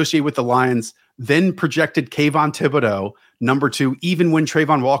associate with the Lions, then projected Kayvon Thibodeau number 2, even when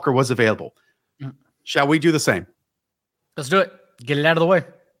Travon Walker was available. Shall we do the same? Let's do it. Get it out of the way.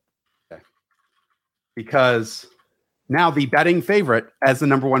 Okay. Because now the betting favorite as the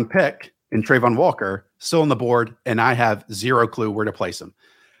number 1 pick in Travon Walker still on the board, and I have zero clue where to place him.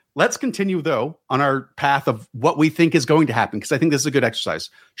 Let's continue, though, on our path of what we think is going to happen, because I think this is a good exercise.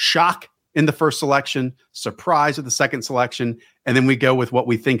 Shock in the first selection, surprise at the second selection, and then we go with what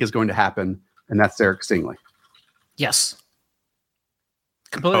we think is going to happen, and that's Derek Stingley. Yes.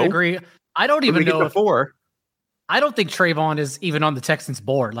 Completely agree. I don't even know if 4. I don't think Travon is even on the Texans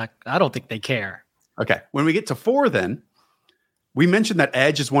board. Like, I don't think they care. Okay. When we get to 4, then, we mentioned that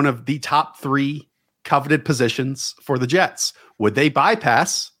edge is one of the top 3 coveted positions for the Jets. Would they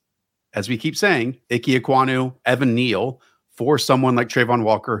bypass, as we keep saying, Ike Ekwonu, Evan Neal, for someone like Travon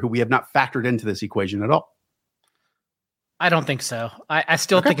Walker, who we have not factored into this equation at all? I don't think so. I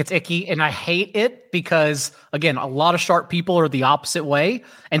still think it's icky, and I hate it because, again, a lot of sharp people are the opposite way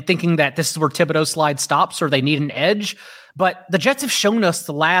and thinking that this is where Thibodeau's slide stops or they need an edge. But the Jets have shown us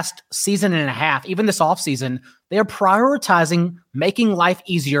the last season and a half, even this offseason, they are prioritizing making life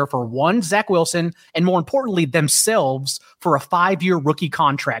easier for one, Zach Wilson, and more importantly, themselves for a 5-year rookie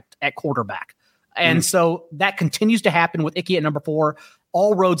contract at quarterback. And so that continues to happen with Ike at number 4.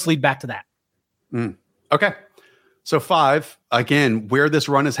 All roads lead back to that. Okay. So 5, again, where this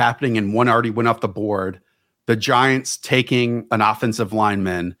run is happening, and 1 already went off the board, the Giants taking an offensive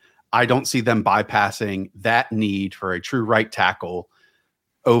lineman. I don't see them bypassing that need for a true right tackle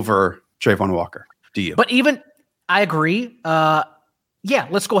over Travon Walker. Do you? But even, I agree. Yeah,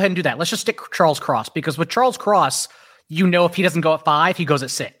 let's go ahead and do that. Let's just stick Charles Cross, because with Charles Cross, you know, if he doesn't go at 5, he goes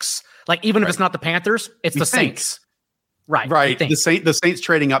at 6. Like, even if it's not the Panthers, it's the Saints. Right. The Saints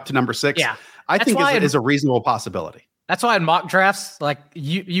trading up to number 6. Yeah. I think is a reasonable possibility. That's why in mock drafts, like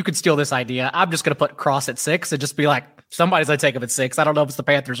you could steal this idea. I'm just going to put Cross at 6 and just be like, somebody's going to take him at 6. I don't know if it's the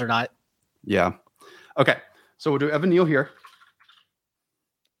Panthers or not. Yeah. Okay. So we'll do Evan Neal here.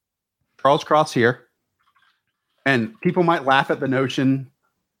 Charles Cross here. And people might laugh at the notion.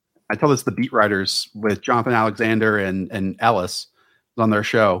 I tell this to the beat writers with Jonathan Alexander and Ellis on their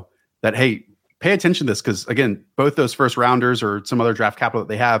show that, hey, pay attention to this, because, again, both those first rounders or some other draft capital that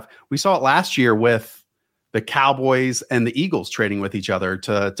they have, we saw it last year with the Cowboys and the Eagles trading with each other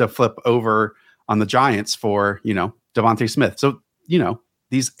to flip over on the Giants for, Devontae Smith. So,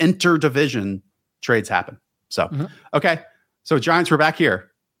 these interdivision trades happen. So, okay. So Giants, we're back here.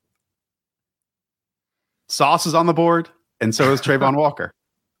 Sauce is on the board, and so is Travon Walker.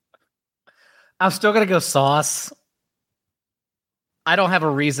 I'm still going to go Sauce. I don't have a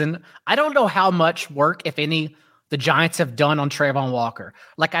reason. I don't know how much work, if any, the Giants have done on Travon Walker.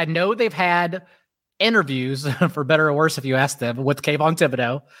 Like, I know they've had interviews, for better or worse, if you ask them, with Kayvon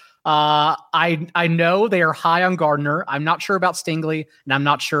Thibodeau. I know they are high on Gardner. I'm not sure about Stingley, and I'm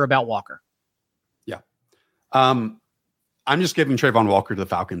not sure about Walker. Yeah. I'm just giving Travon Walker to the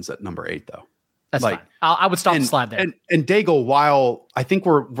Falcons at number 8, though. That's fine. I would stop the slide there. And Daigle, while I think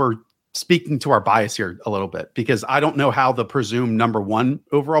we're speaking to our bias here a little bit, because I don't know how the presumed number 1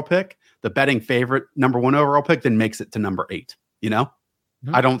 overall pick, the betting favorite number 1 overall pick, then makes it to number 8.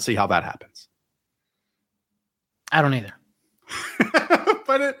 I don't see how that happens. I don't either.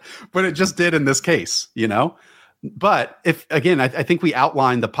 but it just did in this case, But if, again, I think we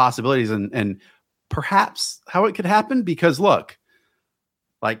outlined the possibilities and perhaps how it could happen, because look,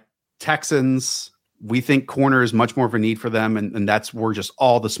 like Texans, we think corner is much more of a need for them, and that's where just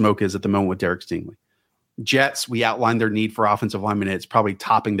all the smoke is at the moment with Derek Stingley. Jets, we outlined their need for offensive linemen. It's probably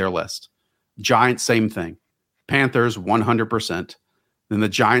topping their list. Giants, same thing. Panthers, 100%. Then the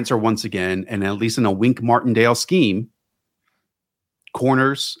Giants are once again, and at least in a Wink Martindale scheme,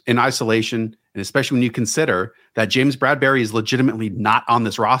 corners in isolation, and especially when you consider that James Bradbury is legitimately not on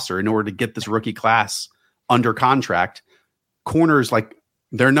this roster in order to get this rookie class under contract. Corners, like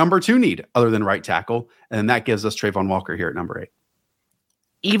their number 2 need other than right tackle, and that gives us Travon Walker here at number 8.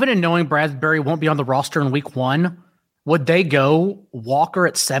 Even in knowing Bradbury won't be on the roster in week 1, would they go Walker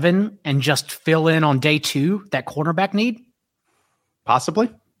at 7 and just fill in on day 2 that cornerback need?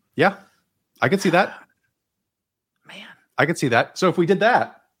 Possibly. Yeah, I could see that. Man, I could see that. So if we did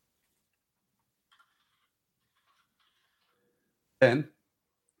that, then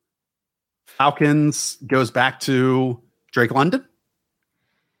Falcons goes back to Drake London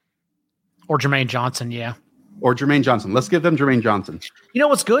or Jermaine Johnson, yeah. Or Jermaine Johnson. Let's give them Jermaine Johnson. You know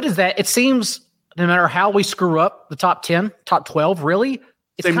what's good is that it seems no matter how we screw up the top 10, top 12, really,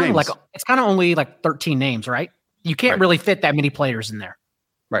 it's kind of only like 13 names, right? You can't really fit that many players in there.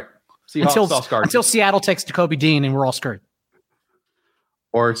 Right. Until Seattle takes Jacoby Dean and we're all screwed.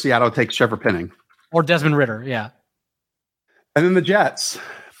 Or Seattle takes Trevor Penning. Or Desmond Ridder, yeah. And then the Jets,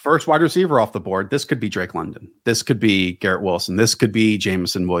 first wide receiver off the board. This could be Drake London. This could be Garrett Wilson. This could be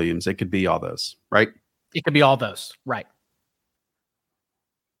Jameson Williams. It could be all those, right? It could be all those, right.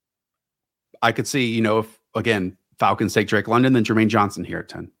 I could see, if, again, Falcons take Drake London, then Jermaine Johnson here at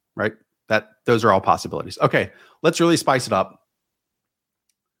 10, right? Those are all possibilities. Okay, let's really spice it up.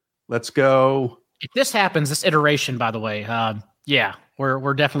 Let's go. If this happens, this iteration, by the way,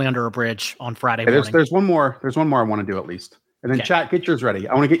 we're definitely under a bridge on Friday morning. There's one more. There's one more I want to do at least. And then chat, get yours ready.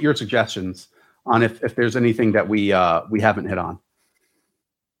 I want to get your suggestions on if there's anything that we haven't hit on.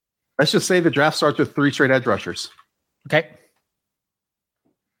 Let's just say the draft starts with 3 straight edge rushers. Okay.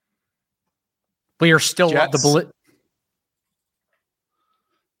 We are still Jets. the bullet.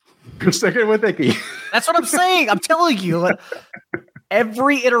 You're sticking with Icky. That's what I'm saying. I'm telling you,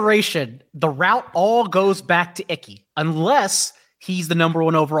 every iteration, the route all goes back to Icky, unless he's the number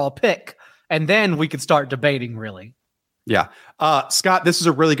 1 overall pick. And then we could start debating, really. Yeah. Scott, this is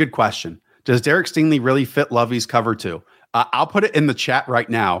a really good question. Does Derek Stingley really fit Lovey's cover 2? I'll put it in the chat right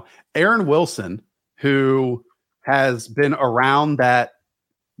now. Aaron Wilson, who has been around that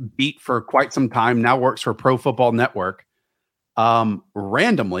beat for quite some time, now works for Pro Football Network,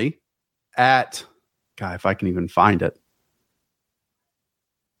 randomly at, God, if I can even find it,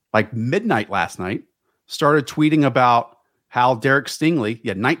 like midnight last night, started tweeting about how Derek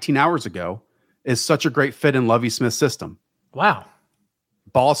Stingley, 19 hours ago, is such a great fit in Lovie Smith's system. Wow.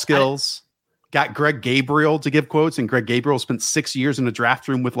 Ball skills. Got Greg Gabriel to give quotes, and Greg Gabriel spent 6 years in a draft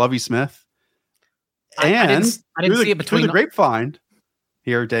room with Lovie Smith. And I didn't see it between the grapevine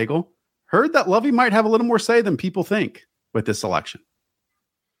here, Daigle, heard that Lovie might have a little more say than people think with this selection.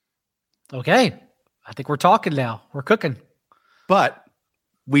 Okay. I think we're talking now. We're cooking. But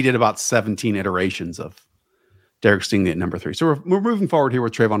we did about 17 iterations of Derek Stingley at number 3. So we're moving forward here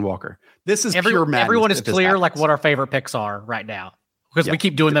with Travon Walker. This is pure madness. Everyone is clear like what our favorite picks are right now because we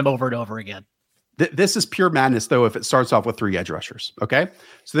keep doing them over and over again. This is pure madness, though, if it starts off with 3 edge rushers. Okay.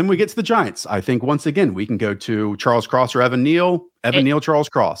 So then we get to the Giants. I think once again, we can go to Charles Cross or Evan Neal. Neal, Charles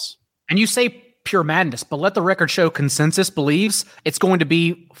Cross. And you say pure madness, but let the record show consensus believes it's going to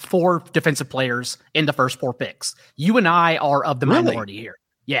be 4 defensive players in the first 4 picks. You and I are of the minority here.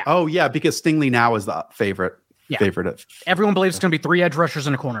 Yeah. Oh, yeah, because Stingley now is the favorite. Yeah. Favorite. Everyone believes it's going to be 3 edge rushers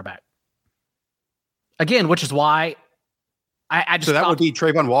and a cornerback. Again, which is why I just. So that would be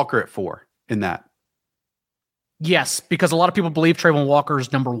Travon Walker at 4 in that. Yes, because a lot of people believe Travon Walker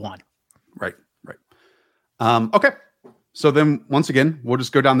is number 1. Right. Okay. So then once again, we'll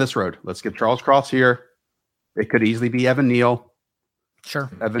just go down this road. Let's get Charles Cross here. It could easily be Evan Neal. Sure.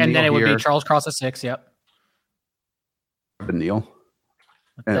 Evan and Neal then it here. would be Charles Cross at 6. Yep. Evan Neal.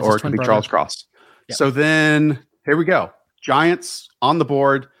 That's Or his it could twin be brother. Charles Cross. Yep. So then here we go. Giants on the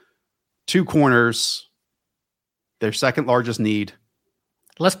board, 2 corners, their second largest need.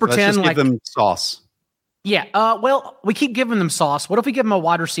 Let's pretend Let's just give them sauce. Yeah. Well, we keep giving them sauce. What if we give them a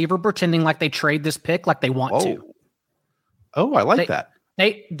wide receiver pretending like they trade this pick like they want to? Oh, I like that.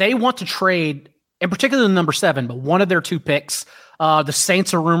 They want to trade, in particular the number 7, but one of their 2 picks. The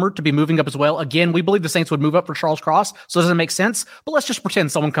Saints are rumored to be moving up as well. Again, we believe the Saints would move up for Charles Cross, so it doesn't make sense. But let's just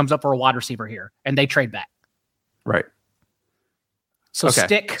pretend someone comes up for a wide receiver here and they trade back. Right. So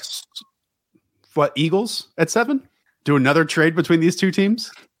stick. What, Eagles at 7? Do another trade between these 2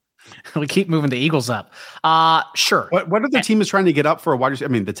 teams? We keep moving the Eagles up. Sure. What other team is trying to get up for a wide receiver?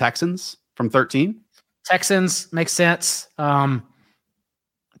 I mean, the Texans from 13? Texans makes sense. Do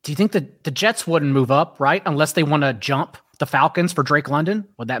you think that the Jets wouldn't move up, right? Unless they want to jump the Falcons for Drake London?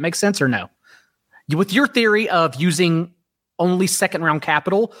 Would that make sense or no? with your theory of using only second round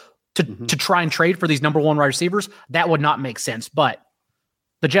capital to try and trade for these number one wide receivers, that would not make sense. But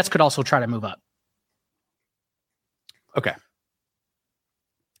the Jets could also try to move up. Okay.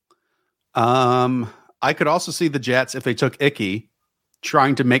 I could also see the Jets, if they took Icky,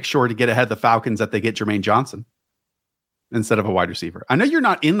 trying to make sure to get ahead of the Falcons that they get Jermaine Johnson instead of a wide receiver. I know you're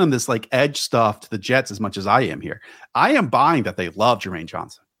not in on this like edge stuff to the Jets as much as I am here. I am buying that they love Jermaine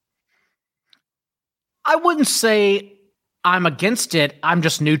Johnson. I wouldn't say I'm against it. I'm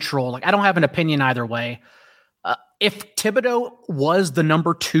just neutral. Like, I don't have an opinion either way. If Thibodeau was the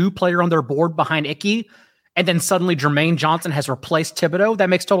number 2 player on their board behind Icky, and then suddenly Jermaine Johnson has replaced Thibodeau, that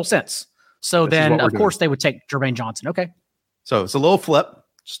makes total sense. So then, of course, they would take Jermaine Johnson. Okay. So it's a little flip,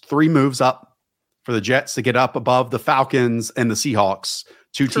 just 3 moves up for the Jets to get up above the Falcons and the Seahawks,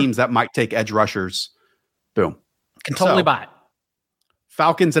 2 teams that might take edge rushers. Boom. Can totally buy it.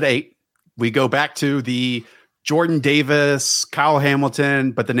 Falcons at 8. We go back to the Jordan Davis, Kyle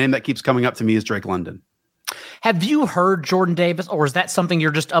Hamilton, but the name that keeps coming up to me is Drake London. Have you heard Jordan Davis, or is that something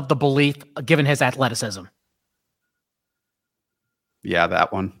you're just of the belief given his athleticism? Yeah,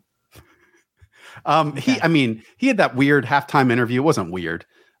 that one. He had that weird halftime interview. It wasn't weird.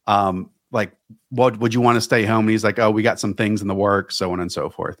 Like, what would you want to stay home? And he's like, oh, we got some things in the works, so on and so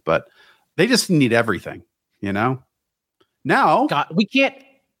forth. But they just need everything, you know? Now, God, we can't,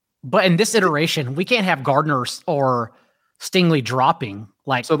 but in this iteration, we can't have Gardner or Stingley dropping.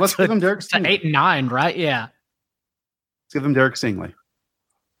 Like, so let's give them Derek Stingley. 8 and 9, right? Yeah. Let's give them Derek Stingley.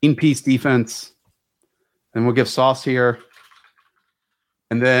 In-piece defense. And we'll give Sauce here.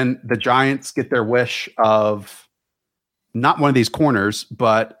 And then the Giants get their wish of not one of these corners,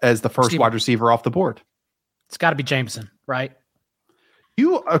 but as the first wide receiver off the board. It's got to be Jameson, right?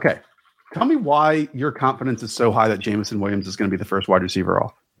 Okay. Tell me why your confidence is so high that Jameson Williams is going to be the first wide receiver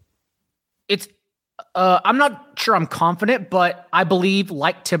off. It's I'm not sure I'm confident, but I believe,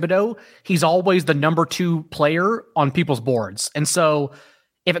 like Thibodeau, he's always the number 2 player on people's boards. And so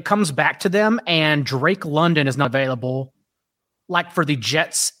if it comes back to them and Drake London is not available, like for the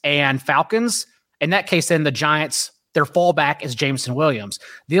Jets and Falcons, in that case, then the Giants, their fallback is Jameson Williams.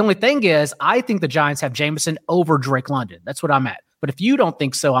 The only thing is, I think the Giants have Jameson over Drake London. That's what I'm at. But if you don't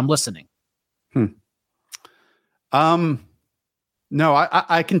think so, I'm listening. No,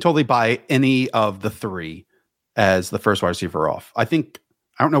 I can totally buy any of the 3 as the first wide receiver off. I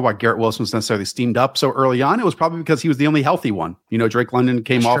don't know why Garrett Wilson was necessarily steamed up so early on. It was probably because he was the only healthy one. You know, Drake London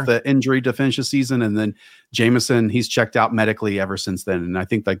came off the injury to finish the season, and then Jameson, he's checked out medically ever since then. And I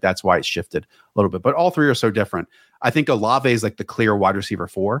think like that's why it shifted a little bit. But all 3 are so different. I think Olave is like the clear wide receiver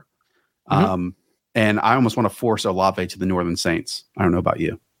 4. And I almost want to force Olave to the Northern Saints. I don't know about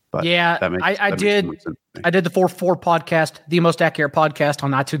you. But yeah, I did the 4-4 podcast, the most accurate podcast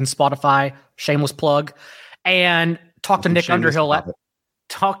on iTunes and Spotify, shameless plug, and talked to Nick Underhill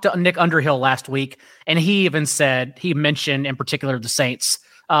last week. And he even said, he mentioned in particular the Saints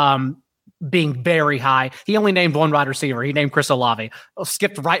being very high. He only named 1 wide receiver. He named Chris Olave.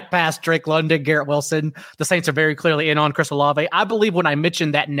 Skipped right past Drake London, Garrett Wilson. The Saints are very clearly in on Chris Olave. I believe when I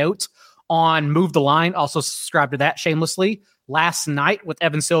mentioned that note on Move the Line, also subscribe to that shamelessly, last night with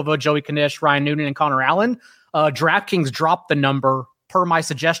Evan Silva, Joey Knish, Ryan Noonan, and Connor Allen, DraftKings dropped the number per my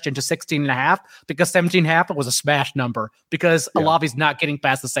suggestion to 16.5 because 17.5 was a smash number because Olave's not getting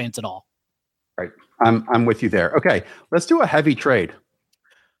past the Saints at all. Right. I'm with you there. Okay. Let's do a heavy trade.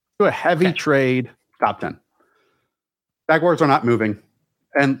 Trade top 10. Jaguars are not moving.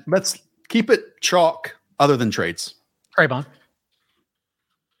 And let's keep it chalk other than trades. Trayvon.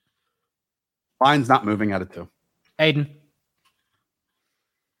 Lions not moving out of 2. Aiden.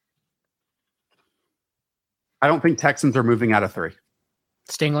 I don't think Texans are moving out of 3.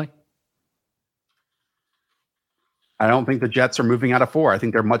 Stingley. I don't think the Jets are moving out of 4. I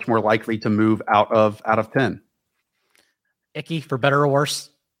think they're much more likely to move out of 10. Icky, for better or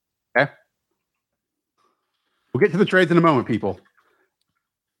worse. Okay. We'll get to the trades in a moment, people.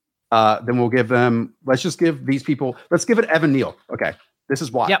 Then we'll give them, let's just give these people, let's give it Evan Neal. Okay. This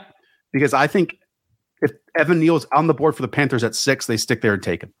is why. Yep. Because I think if Evan Neal's on the board for the Panthers at 6, they stick there and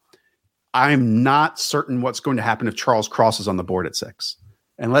take him. I'm not certain what's going to happen if Charles Cross is on the board at 6.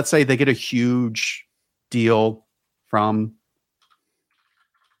 And let's say they get a huge deal from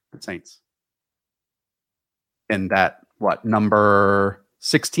the Saints. And that, number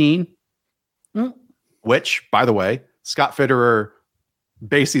 16? Which, by the way, Scott Fitterer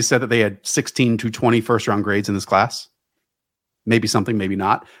basically said that they had 16 to 20 first-round grades in this class. Maybe something, maybe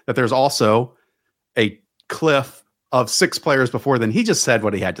not. That there's also a cliff of 6 players before then. He just said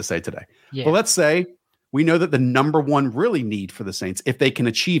what he had to say today. Yeah. But let's say we know that the number 1 really need for the Saints, if they can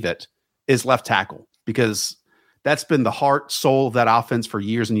achieve it, is left tackle, because that's been the heart, soul of that offense for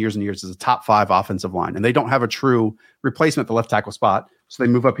years and years and years, as a top 5 offensive line. And they don't have a true replacement at the left tackle spot. So they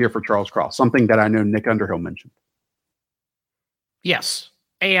move up here for Charles Cross, something that I know Nick Underhill mentioned. Yes.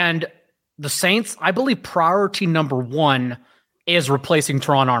 And the Saints, I believe priority number 1 is replacing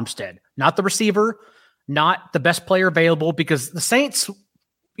Teron Armstead, not the receiver, not the best player available, because the Saints,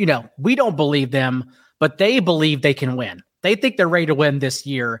 we don't believe them, but they believe they can win. They think they're ready to win this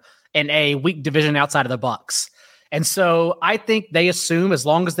year in a weak division outside of the Bucs. And so I think they assume as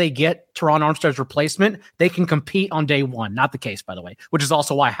long as they get Teron Armstead's replacement, they can compete on day 1. Not the case, by the way, which is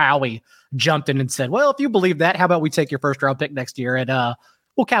also why Howie jumped in and said, well, if you believe that, how about we take your first round pick next year and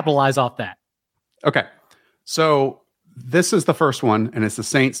we'll capitalize off that. Okay. So this is the first one, and it's the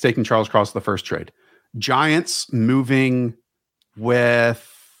Saints taking Charles Cross the first trade. Giants moving with,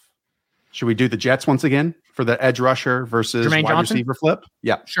 should we do the Jets once again for the edge rusher versus Jermaine wide Johnson? receiver flip?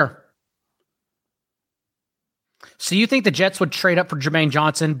 Yeah. Sure. So you think the Jets would trade up for Jermaine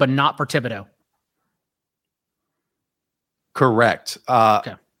Johnson, but not for Thibodeau? Correct.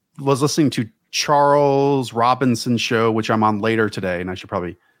 Okay. Was listening to Charles Robinson's show, which I'm on later today, and I should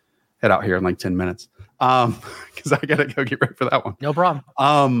probably head out here in like 10 minutes because I gotta go get ready for that one. No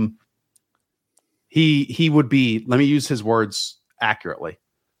problem. He would be, let me use his words accurately,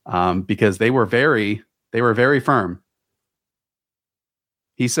 because they were very firm.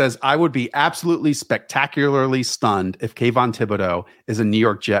 He says, I would be absolutely spectacularly stunned if Kayvon Thibodeau is a New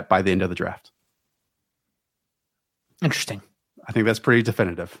York Jet by the end of the draft. Interesting. I think that's pretty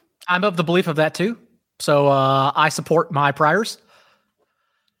definitive. I'm of the belief of that too. So I support my priors.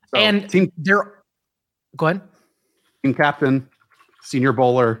 So, and go ahead. Team captain, senior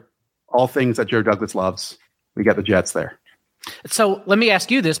bowler, all things that Joe Douglas loves. We got the Jets there. So let me ask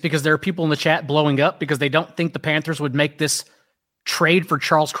you this, because there are people in the chat blowing up because they don't think the Panthers would make this trade for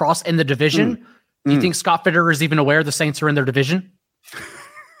Charles Cross in the division. Do you think Scott Fitterer is even aware the Saints are in their division?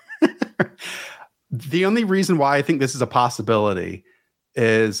 The only reason why I think this is a possibility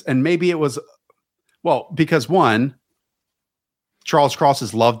is, and maybe it was, because one, Charles Cross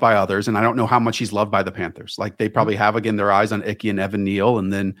is loved by others, and I don't know how much he's loved by the Panthers. Like, they probably have, again, their eyes on Ickey and Evan Neal,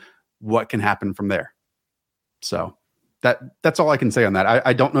 and then what can happen from there. So that's all I can say on that.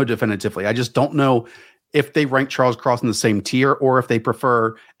 I don't know definitively. I just don't know if they rank Charles Cross in the same tier, or if they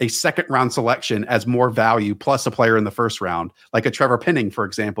prefer a second round selection as more value plus a player in the first round, like a Trevor Penning, for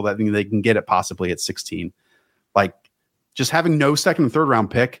example, that they can get it possibly at 16. Like, just having no second and third round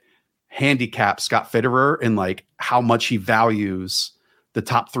pick handicap Scott Fitterer and like how much he values the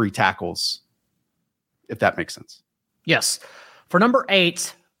top 3 tackles, if that makes sense. Yes. For number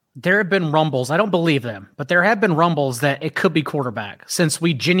 8, there have been rumbles. I don't believe them, but there have been rumbles that it could be quarterback, since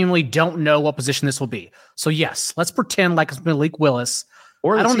we genuinely don't know what position this will be. So yes, let's pretend like it's Malik Willis.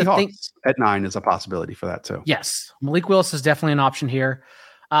 Or I don't Seahawks think at 9 is a possibility for that too. Yes, Malik Willis is definitely an option here.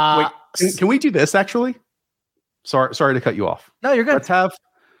 Wait, can we do this actually? Sorry to cut you off. No, you're good.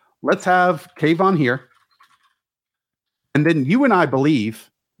 Let's have Kayvon here. And then you and I believe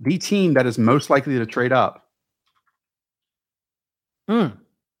the team that is most likely to trade up. Yeah.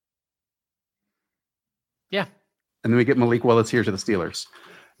 And then we get Malik Willis here to the Steelers.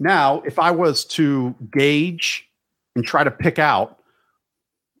 Now, if I was to gauge and try to pick out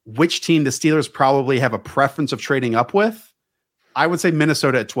which team the Steelers probably have a preference of trading up with, I would say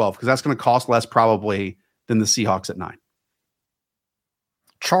Minnesota at 12, because that's going to cost less probably than the Seahawks at 9.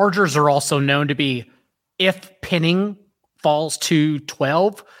 Chargers are also known to be, if Penning falls to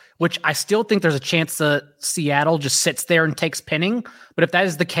 12, which I still think there's a chance that Seattle just sits there and takes Penning. But if that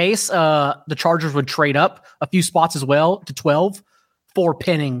is the case, the Chargers would trade up a few spots as well to 12 for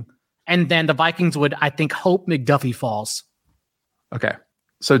Penning. And then the Vikings would, I think, hope McDuffie falls. Okay.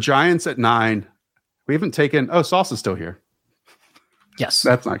 So Giants at 9. We haven't taken... Oh, Sauce is still here. Yes.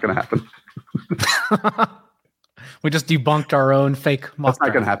 That's not going to happen. We just debunked our own fake mock That's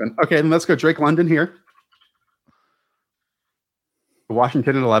not going to happen. Okay, then let's go Drake London here.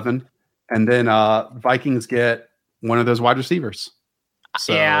 Washington at 11. And then Vikings get one of those wide receivers.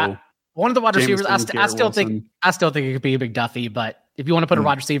 So yeah, one of the wide receivers. I still think it could be McDuffie, but if you want to put a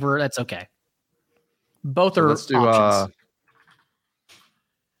wide receiver, that's okay. Both are let's do options.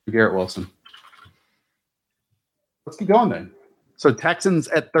 Garrett Wilson. Let's keep going then. So Texans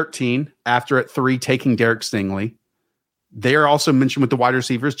at 13, after at 3 taking Derek Stingley. They're also mentioned with the wide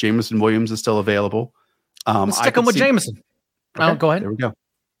receivers. Jameson Williams is still available. Let's stick him with Jameson. Okay, go ahead. There we go.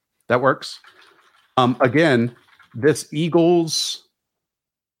 That works. Again, this Eagles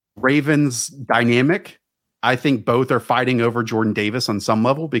Ravens dynamic I think both are fighting over Jordan Davis on some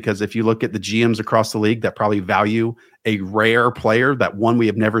level, because if you look at the GMs across the league that probably value a rare player, that one we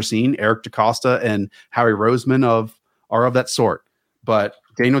have never seen, Eric DaCosta and Howie Roseman are of that sort. But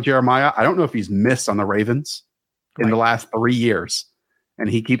Daniel Jeremiah, I don't know if he's missed on the Ravens in the last 3 years. And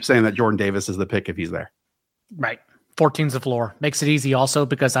he keeps saying that Jordan Davis is the pick if he's there. Right. 14's the floor. Makes it easy also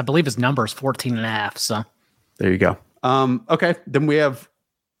because I believe his number is 14.5. So there you go. Okay. Then we have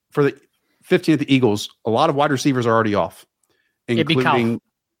for the 15th, the Eagles, a lot of wide receivers are already off, including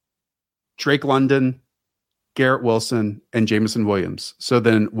Drake London, Garrett Wilson, and Jameson Williams. So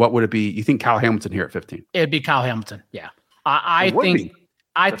then what would it be? You think Kyle Hamilton here at 15? It'd be Kyle Hamilton. Yeah. I think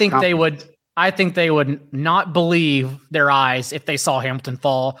they would not believe their eyes if they saw Hamilton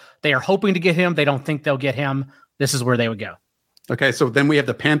fall. They are hoping to get him. They don't think they'll get him. This is where they would go. Okay. So then we have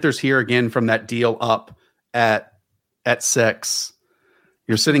the Panthers here again from that deal up at 6.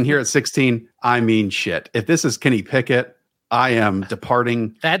 You're sitting here at 16. I mean, shit. If this is Kenny Pickett, I am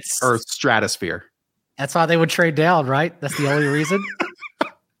departing Earth's stratosphere. That's why they would trade down, right? That's the only reason.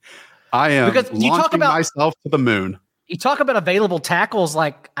 I am because you launching myself to the moon. You talk about available tackles,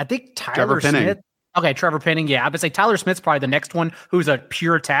 like I think Tyler Smith. Okay, Trevor Penning. Yeah, I would say Tyler Smith's probably the next one who's a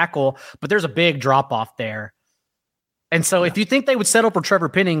pure tackle, but there's a big drop off there. And so if you think they would settle for Trevor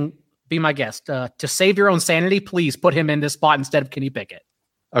Penning, be my guest. To save your own sanity, please put him in this spot instead of Kenny Pickett.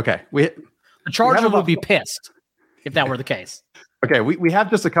 Okay. The Chargers would be pissed if that were the case. Okay, we have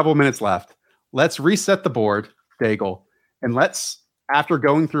just a couple of minutes left. Let's reset the board, Daigle, and let's, after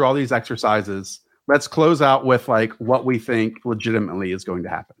going through all these exercises, let's close out with like what we think legitimately is going to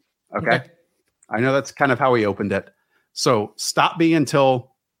happen. Okay? I know that's kind of how we opened it. So stop me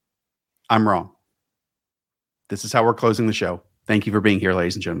until I'm wrong. This is how we're closing the show. Thank you for being here,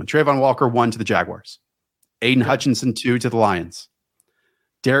 ladies and gentlemen. Trayvon Walker, 1 to the Jaguars. Aiden Hutchinson, 2 to the Lions.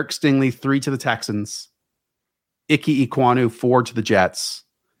 Derek Stingley, 3 to the Texans. Ike Ekwonu, 4 to the Jets.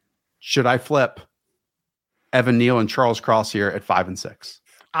 Should I flip Evan Neal and Charles Cross here at 5 and 6?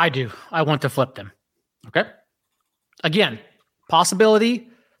 I do. I want to flip them. Okay. Again, possibility.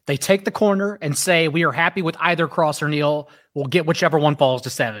 They take the corner and say, we are happy with either Cross or Neal. We'll get whichever one falls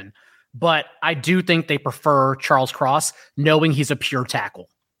to 7. But I do think they prefer Charles Cross, knowing he's a pure tackle.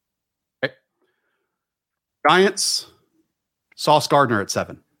 Okay. Giants, Sauce Gardner at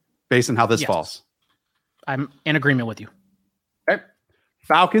 7, based on how this falls. I'm in agreement with you. Okay.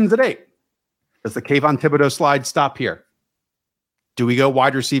 Falcons at 8. Does the Kayvon Thibodeau slide stop here? Do we go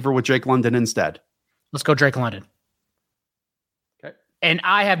wide receiver with Drake London instead? Let's go Drake London. Okay. And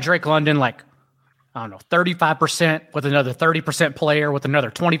I have Drake London like, I don't know, 35% with another 30% player with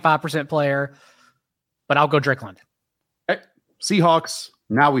another 25% player. But I'll go Drake London. Okay. Seahawks.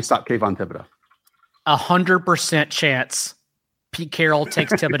 Now we stop Kayvon Thibodeau. 100% chance Pete Carroll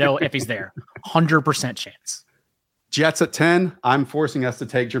takes Thibodeau if he's there. 100% chance. Jets at 10. I'm forcing us to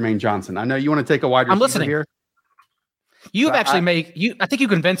take Jermaine Johnson. I know you want to take a wide receiver. I'm listening Here. You've actually I think you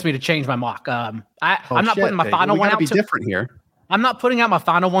convinced me to change my mock. I'm not putting my final one out. Be different here. I'm not putting out my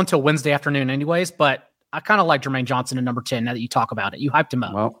final one till Wednesday afternoon anyways, but I kind of like Jermaine Johnson at number 10 now that you talk about it. You hyped him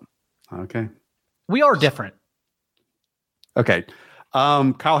up. Well, okay. We are different. Okay.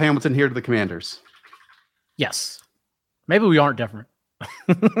 Kyle Hamilton here to the Commanders. Yes. Maybe we aren't different.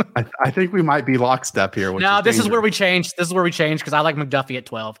 I think we might be lockstep here. No, this is where we change. This is where we change because I like McDuffie at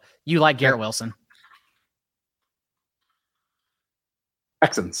 12. You like Garrett Wilson.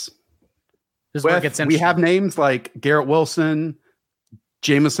 Texans. This is where it gets interesting. We have names like Garrett Wilson,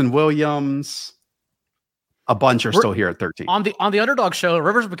 Jameson Williams. A bunch are still here at 13. On the Underdog show,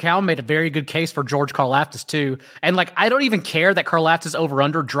 Rivers McCown made a very good case for George Karlaftis too. And like, I don't even care that Karlaftis over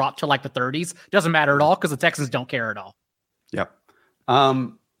under dropped to like the 30s. Doesn't matter at all because the Texans don't care at all. Yep.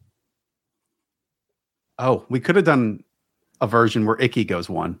 We could have done a version where Icky goes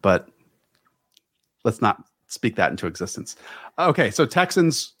 1, but let's not speak that into existence. Okay, so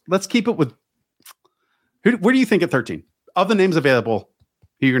Texans, let's keep it with where do you think at 13? Of the names available,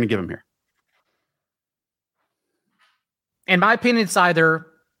 who are you going to give him here? In my opinion, it's either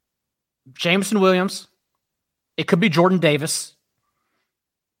Jameson Williams. It could be Jordan Davis.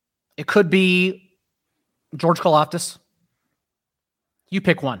 It could be George Karlaftis. You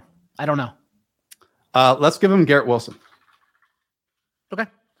pick one. I don't know. Let's give him Garrett Wilson. Okay.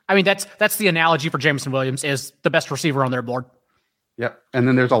 I mean, that's the analogy for Jameson Williams is the best receiver on their board. Yep. And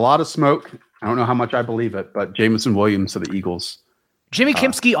then there's a lot of smoke. I don't know how much I believe it, but Jameson Williams to the Eagles. Jimmy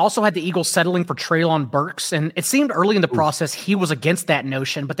Kempski also had the Eagles settling for Treylon Burks, and it seemed early in the process he was against that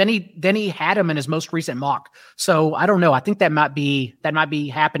notion, but then he had him in his most recent mock. So I don't know. I think that might be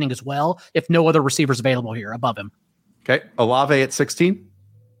happening as well if no other receivers available here above him. Okay. Olave at 16.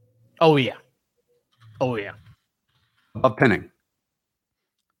 Oh yeah. Oh, yeah. Above Penning.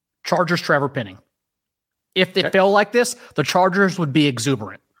 Chargers, Trevor Penning. If it fell like this, the Chargers would be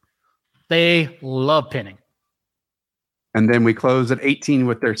exuberant. They love Penning. And then we close at 18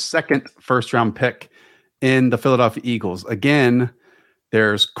 with their second first-round pick in the Philadelphia Eagles. Again,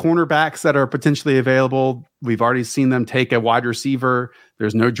 there's cornerbacks that are potentially available. We've already seen them take a wide receiver.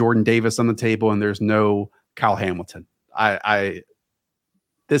 There's no Jordan Davis on the table, and there's no Kyle Hamilton.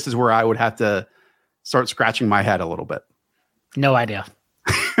 This is where I would have to start scratching my head a little bit. No idea.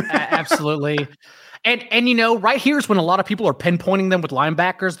 Absolutely. And you know, right here is when a lot of people are pinpointing them with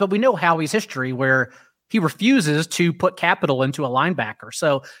linebackers, but we know Howie's history where he refuses to put capital into a linebacker.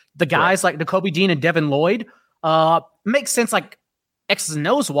 So the guys like Nakobe Dean and Devin Lloyd makes sense like X's and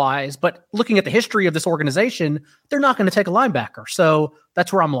O's wise, but looking at the history of this organization, they're not going to take a linebacker. So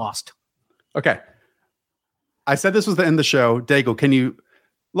that's where I'm lost. Okay. I said this was the end of the show. Daigle, can you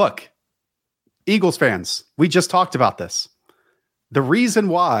look? Eagles fans, we just talked about this. The reason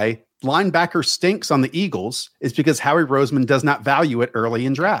why linebacker stinks on the Eagles is because Howie Roseman does not value it early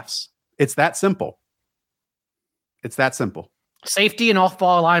in drafts. It's that simple. It's that simple. Safety and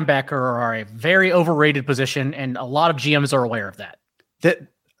off-ball linebacker are a very overrated position, and a lot of GMs are aware of that.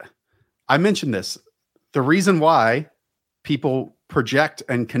 I mentioned this. The reason why people project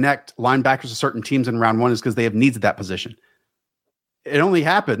and connect linebackers to certain teams in round one is because they have needs at that position. It only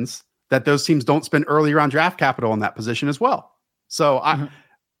happens that those teams don't spend early round draft capital on that position as well. So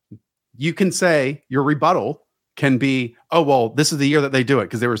you can say your rebuttal can be, oh, well, this is the year that they do it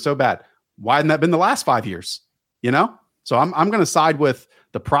because they were so bad. Why hadn't that been the last 5 years? You know? So I'm going to side with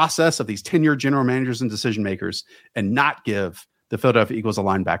the process of these tenured general managers and decision makers and not give the Philadelphia Eagles a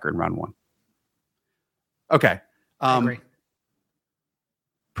linebacker in round one. Okay. I agree.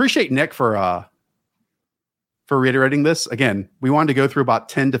 Appreciate Nick for reiterating this. Again, we wanted to go through about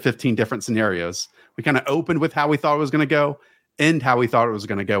 10 to 15 different scenarios. We kind of opened with how we thought it was going to go and how we thought it was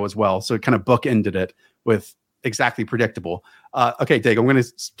going to go as well. So it kind of bookended it with exactly predictable. Okay, Dig, I'm going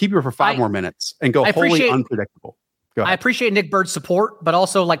to keep you for 5 more minutes and go wholly unpredictable. Go ahead. I appreciate Nick Bird's support, but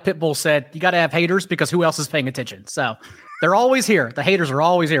also like Pitbull said, you got to have haters because who else is paying attention? So they're always here. The haters are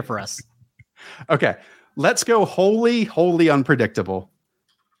always here for us. Okay, let's go wholly unpredictable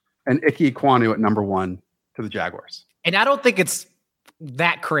and Ike Ekwonu at number 1 to the Jaguars. And I don't think it's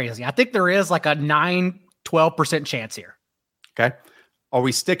that crazy. I think there is like a 9-12% chance here. Okay. Are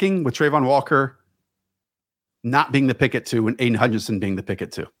we sticking with Trayvon Walker not being the pick at 2 and Aiden Hutchinson being the pick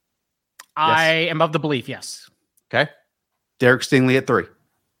at 2? I am of the belief, yes. Okay. Derek Stingley at 3.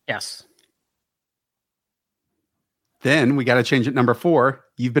 Yes. Then we got to change it number 4.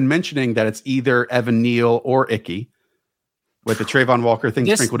 You've been mentioning that it's either Evan Neal or Icky with the Trayvon Walker thing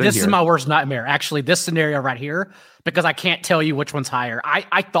sprinkled in here. This is my worst nightmare. Actually, this scenario right here, because I can't tell you which one's higher.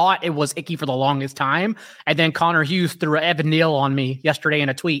 I thought it was Icky for the longest time, and then Connor Hughes threw Evan Neal on me yesterday in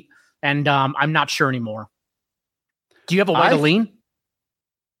a tweet, and I'm not sure anymore. Do you have a way to lean?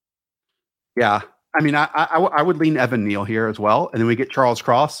 Yeah. I mean, I would lean Evan Neal here as well, and then we get Charles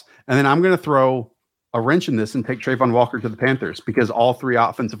Cross, and then I'm going to throw a wrench in this and take Trayvon Walker to the Panthers because all 3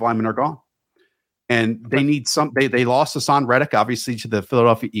 offensive linemen are gone. And they need they lost Hassan Reddick, obviously, to the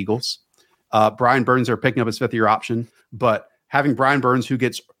Philadelphia Eagles. Brian Burns are picking up his 5th-year option, but having Brian Burns, who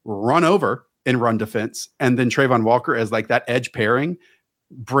gets run over in run defense, and then Trayvon Walker as like that edge pairing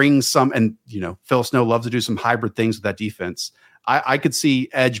brings some, and you know, Phil Snow loves to do some hybrid things with that defense. I could see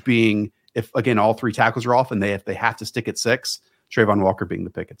edge being, if again, all 3 tackles are off and if they have to stick at 6, Trayvon Walker being the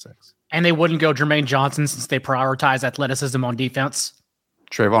pick at 6. And they wouldn't go Jermaine Johnson since they prioritize athleticism on defense.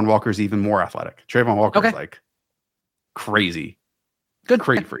 Trayvon Walker's even more athletic. Trayvon Walker is like crazy.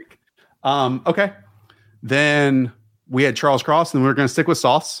 Great freak. Okay. Then we had Charles Cross, and we're going to stick with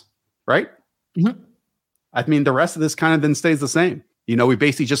Sauce, right? Mm-hmm. I mean, the rest of this kind of then stays the same. You know, we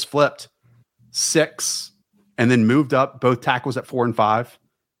basically just flipped 6 and then moved up both tackles at 4 and 5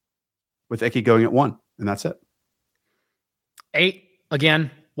 with Icky going at 1, and that's it. 8, again,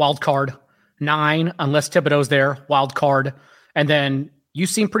 wild card. 9, unless Thibodeau's there, wild card. And then you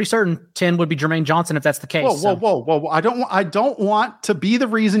seem pretty certain 10 would be Jermaine Johnson if that's the case. Whoa. I don't want to be the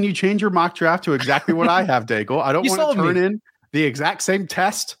reason you change your mock draft to exactly what I have, Daigle. I don't want to turn in the exact same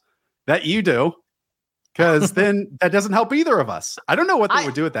test that you do, because then that doesn't help either of us. I don't know what they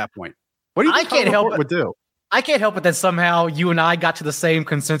would do at that point. What do you think Huddle would do? I can't help it that somehow you and I got to the same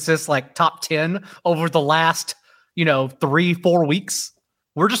consensus, like top 10 over the last, 3-4 weeks.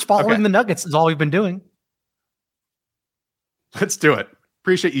 We're just following the Nuggets is all we've been doing. Let's do it.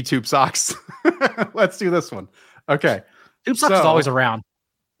 Appreciate you, Tube Socks. Let's do this one. Okay. Tube Socks is always around.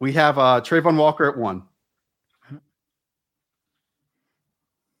 We have Trayvon Walker at 1.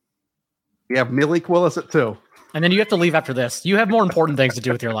 We have Malik Willis at 2. And then you have to leave after this. You have more important things to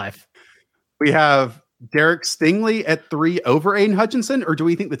do with your life. We have Derek Stingley at 3 over Aiden Hutchinson, or do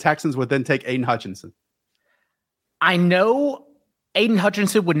we think the Texans would then take Aiden Hutchinson? I know Aiden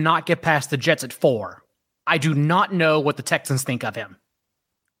Hutchinson would not get past the Jets at 4. I do not know what the Texans think of him.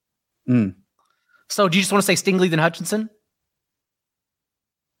 So do you just want to say Stingley than Hutchinson?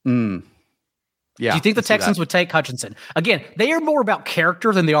 Yeah. Do you think the Texans would take Hutchinson? Again, they are more about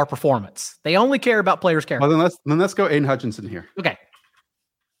character than they are performance. They only care about players' character. Well, then let's go Aiden Hutchinson here. Okay.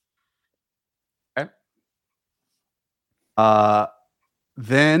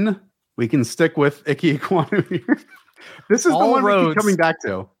 Then we can stick with Ike Ekwonu here. This is the one we keep coming back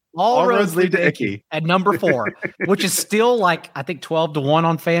to. All roads lead to Ike at number 4, which is still like, I think 12-1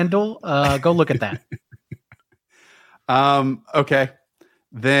 on FanDuel. Go look at that. Okay.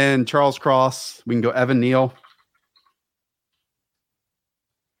 Then Charles Cross. We can go Evan Neal.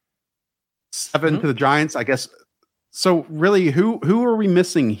 7 to the Giants, I guess. So really, who are we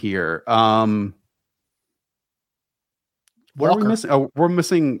missing here? What are we missing? Oh, we're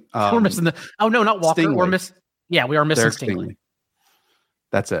missing. We're missing the. Oh no, not Walker. Stingley. We're missing. Yeah, we are missing Derek Stingley.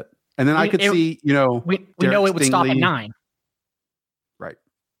 That's it. And then I could see, we know it would stop at 9. Right.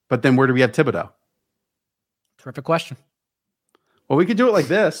 But then where do we have Thibodeau? Terrific question. Well, we could do it like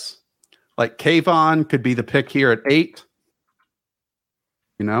this. Like Kayvon could be the pick here at 8.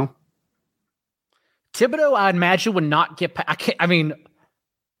 You know? Thibodeau, I imagine, would not get.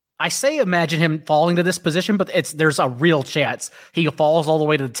 I say imagine him falling to this position, but there's a real chance he falls all the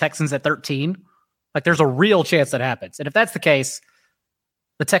way to the Texans at 13. Like there's a real chance that happens. And if that's the case,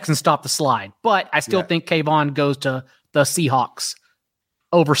 the Texans stop the slide. But I still think Kayvon goes to the Seahawks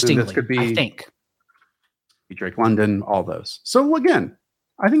over Stingley, I think. Drake London, all those. So again,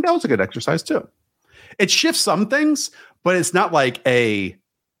 I think that was a good exercise too. It shifts some things, but it's not like a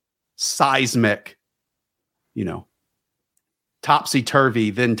seismic, topsy-turvy,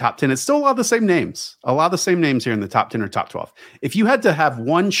 then top 10. It's still a lot of the same names. A lot of the same names here in the top 10 or top 12. If you had to have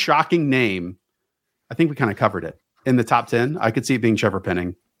one shocking name, I think we kind of covered it. In the top 10, I could see it being Trevor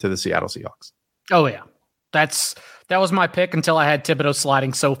Penning to the Seattle Seahawks. Oh, yeah. That was my pick until I had Thibodeau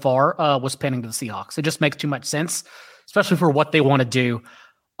sliding so far, was Penning to the Seahawks. It just makes too much sense, especially for what they want to do.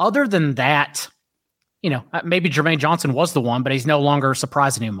 Other than that, maybe Jermaine Johnson was the one, but he's no longer a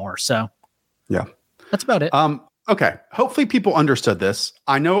surprise anymore. So, yeah, that's about it. Okay. Hopefully people understood this.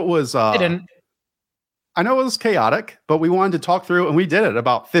 I know it was, I didn't. I know it was chaotic, but we wanted to talk through, and we did it,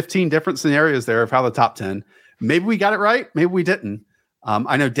 about 15 different scenarios there of how the top 10. Maybe we got it right. Maybe we didn't.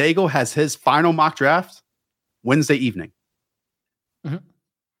 I know Daigle has his final mock draft Wednesday evening.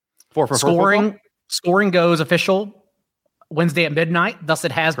 4 for scoring goes official Wednesday at midnight. Thus,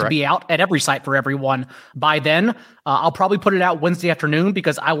 it has to be out at every site for everyone by then. I'll probably put it out Wednesday afternoon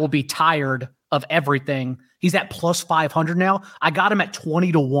because I will be tired of everything. He's at plus 500 now. I got him at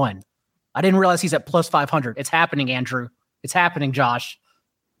 20-1. I didn't realize he's at plus 500. It's happening, Andrew. It's happening, Josh.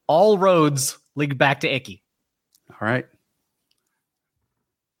 All roads lead back to Icky. All right.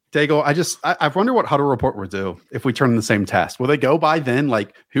 Daigle, I wonder what Huddle Report will do if we turn in the same test. Will they go by then,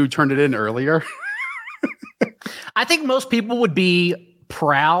 like who turned it in earlier? I think most people would be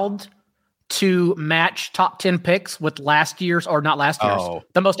proud to match top 10 picks with the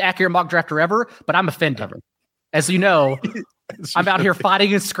most accurate mock drafter ever, but I'm offended. As you know, I'm out here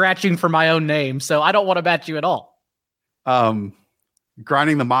fighting and scratching for my own name, so I don't want to match you at all.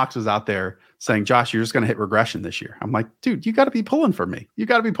 Grinding the Mocks was out there saying, Josh, you're just going to hit regression this year. I'm like, dude, you got to be pulling for me.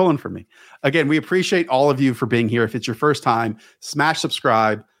 Again, we appreciate all of you for being here. If it's your first time, smash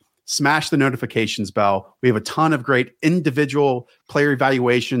subscribe, smash the notifications bell. We have a ton of great individual player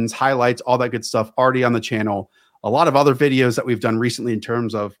evaluations, highlights, all that good stuff already on the channel. A lot of other videos that we've done recently in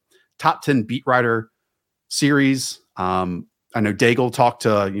terms of top 10 beat writer series. I know Daigle talked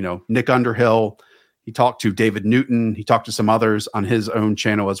to, Nick Underhill. He talked to David Newton. He talked to some others on his own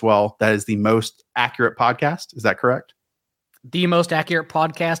channel as well. That is the most accurate podcast. Is that correct? The most accurate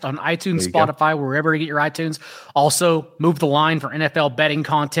podcast on iTunes, Spotify, wherever you get your iTunes. Also, Move the Line for NFL betting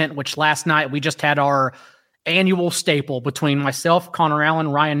content, which last night we just had our annual staple between myself, Connor Allen,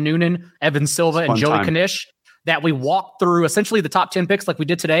 Ryan Noonan, Evan Silva, and Joey Knish, that we walked through essentially the top 10 picks like we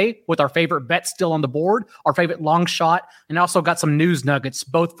did today with our favorite bets still on the board, our favorite long shot, and also got some news nuggets,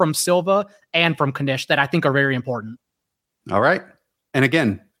 both from Silva and from Knish, that I think are very important. All right. And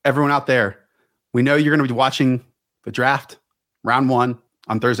again, everyone out there, we know you're going to be watching the draft round 1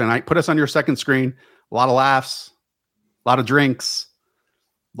 on Thursday night. Put us on your second screen. A lot of laughs, a lot of drinks,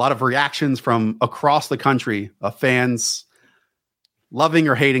 a lot of reactions from across the country of fans loving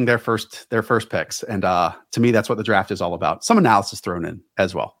or hating their first picks. And to me, that's what the draft is all about. Some analysis thrown in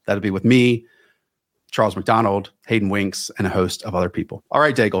as well. That'll be with me, Charles McDonald, Hayden Winks, and a host of other people. All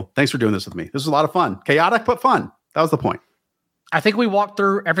right, Daigle, thanks for doing this with me. This was a lot of fun. Chaotic, but fun. That was the point. I think we walked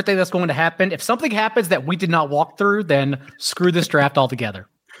through everything that's going to happen. If something happens that we did not walk through, then screw this draft altogether.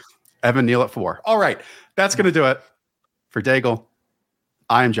 Evan Neal at 4. All right, that's going to do it for Daigle.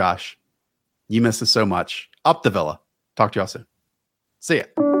 I am Josh. You missed us so much. Up the Villa. Talk to y'all soon. See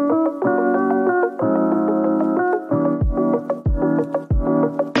ya.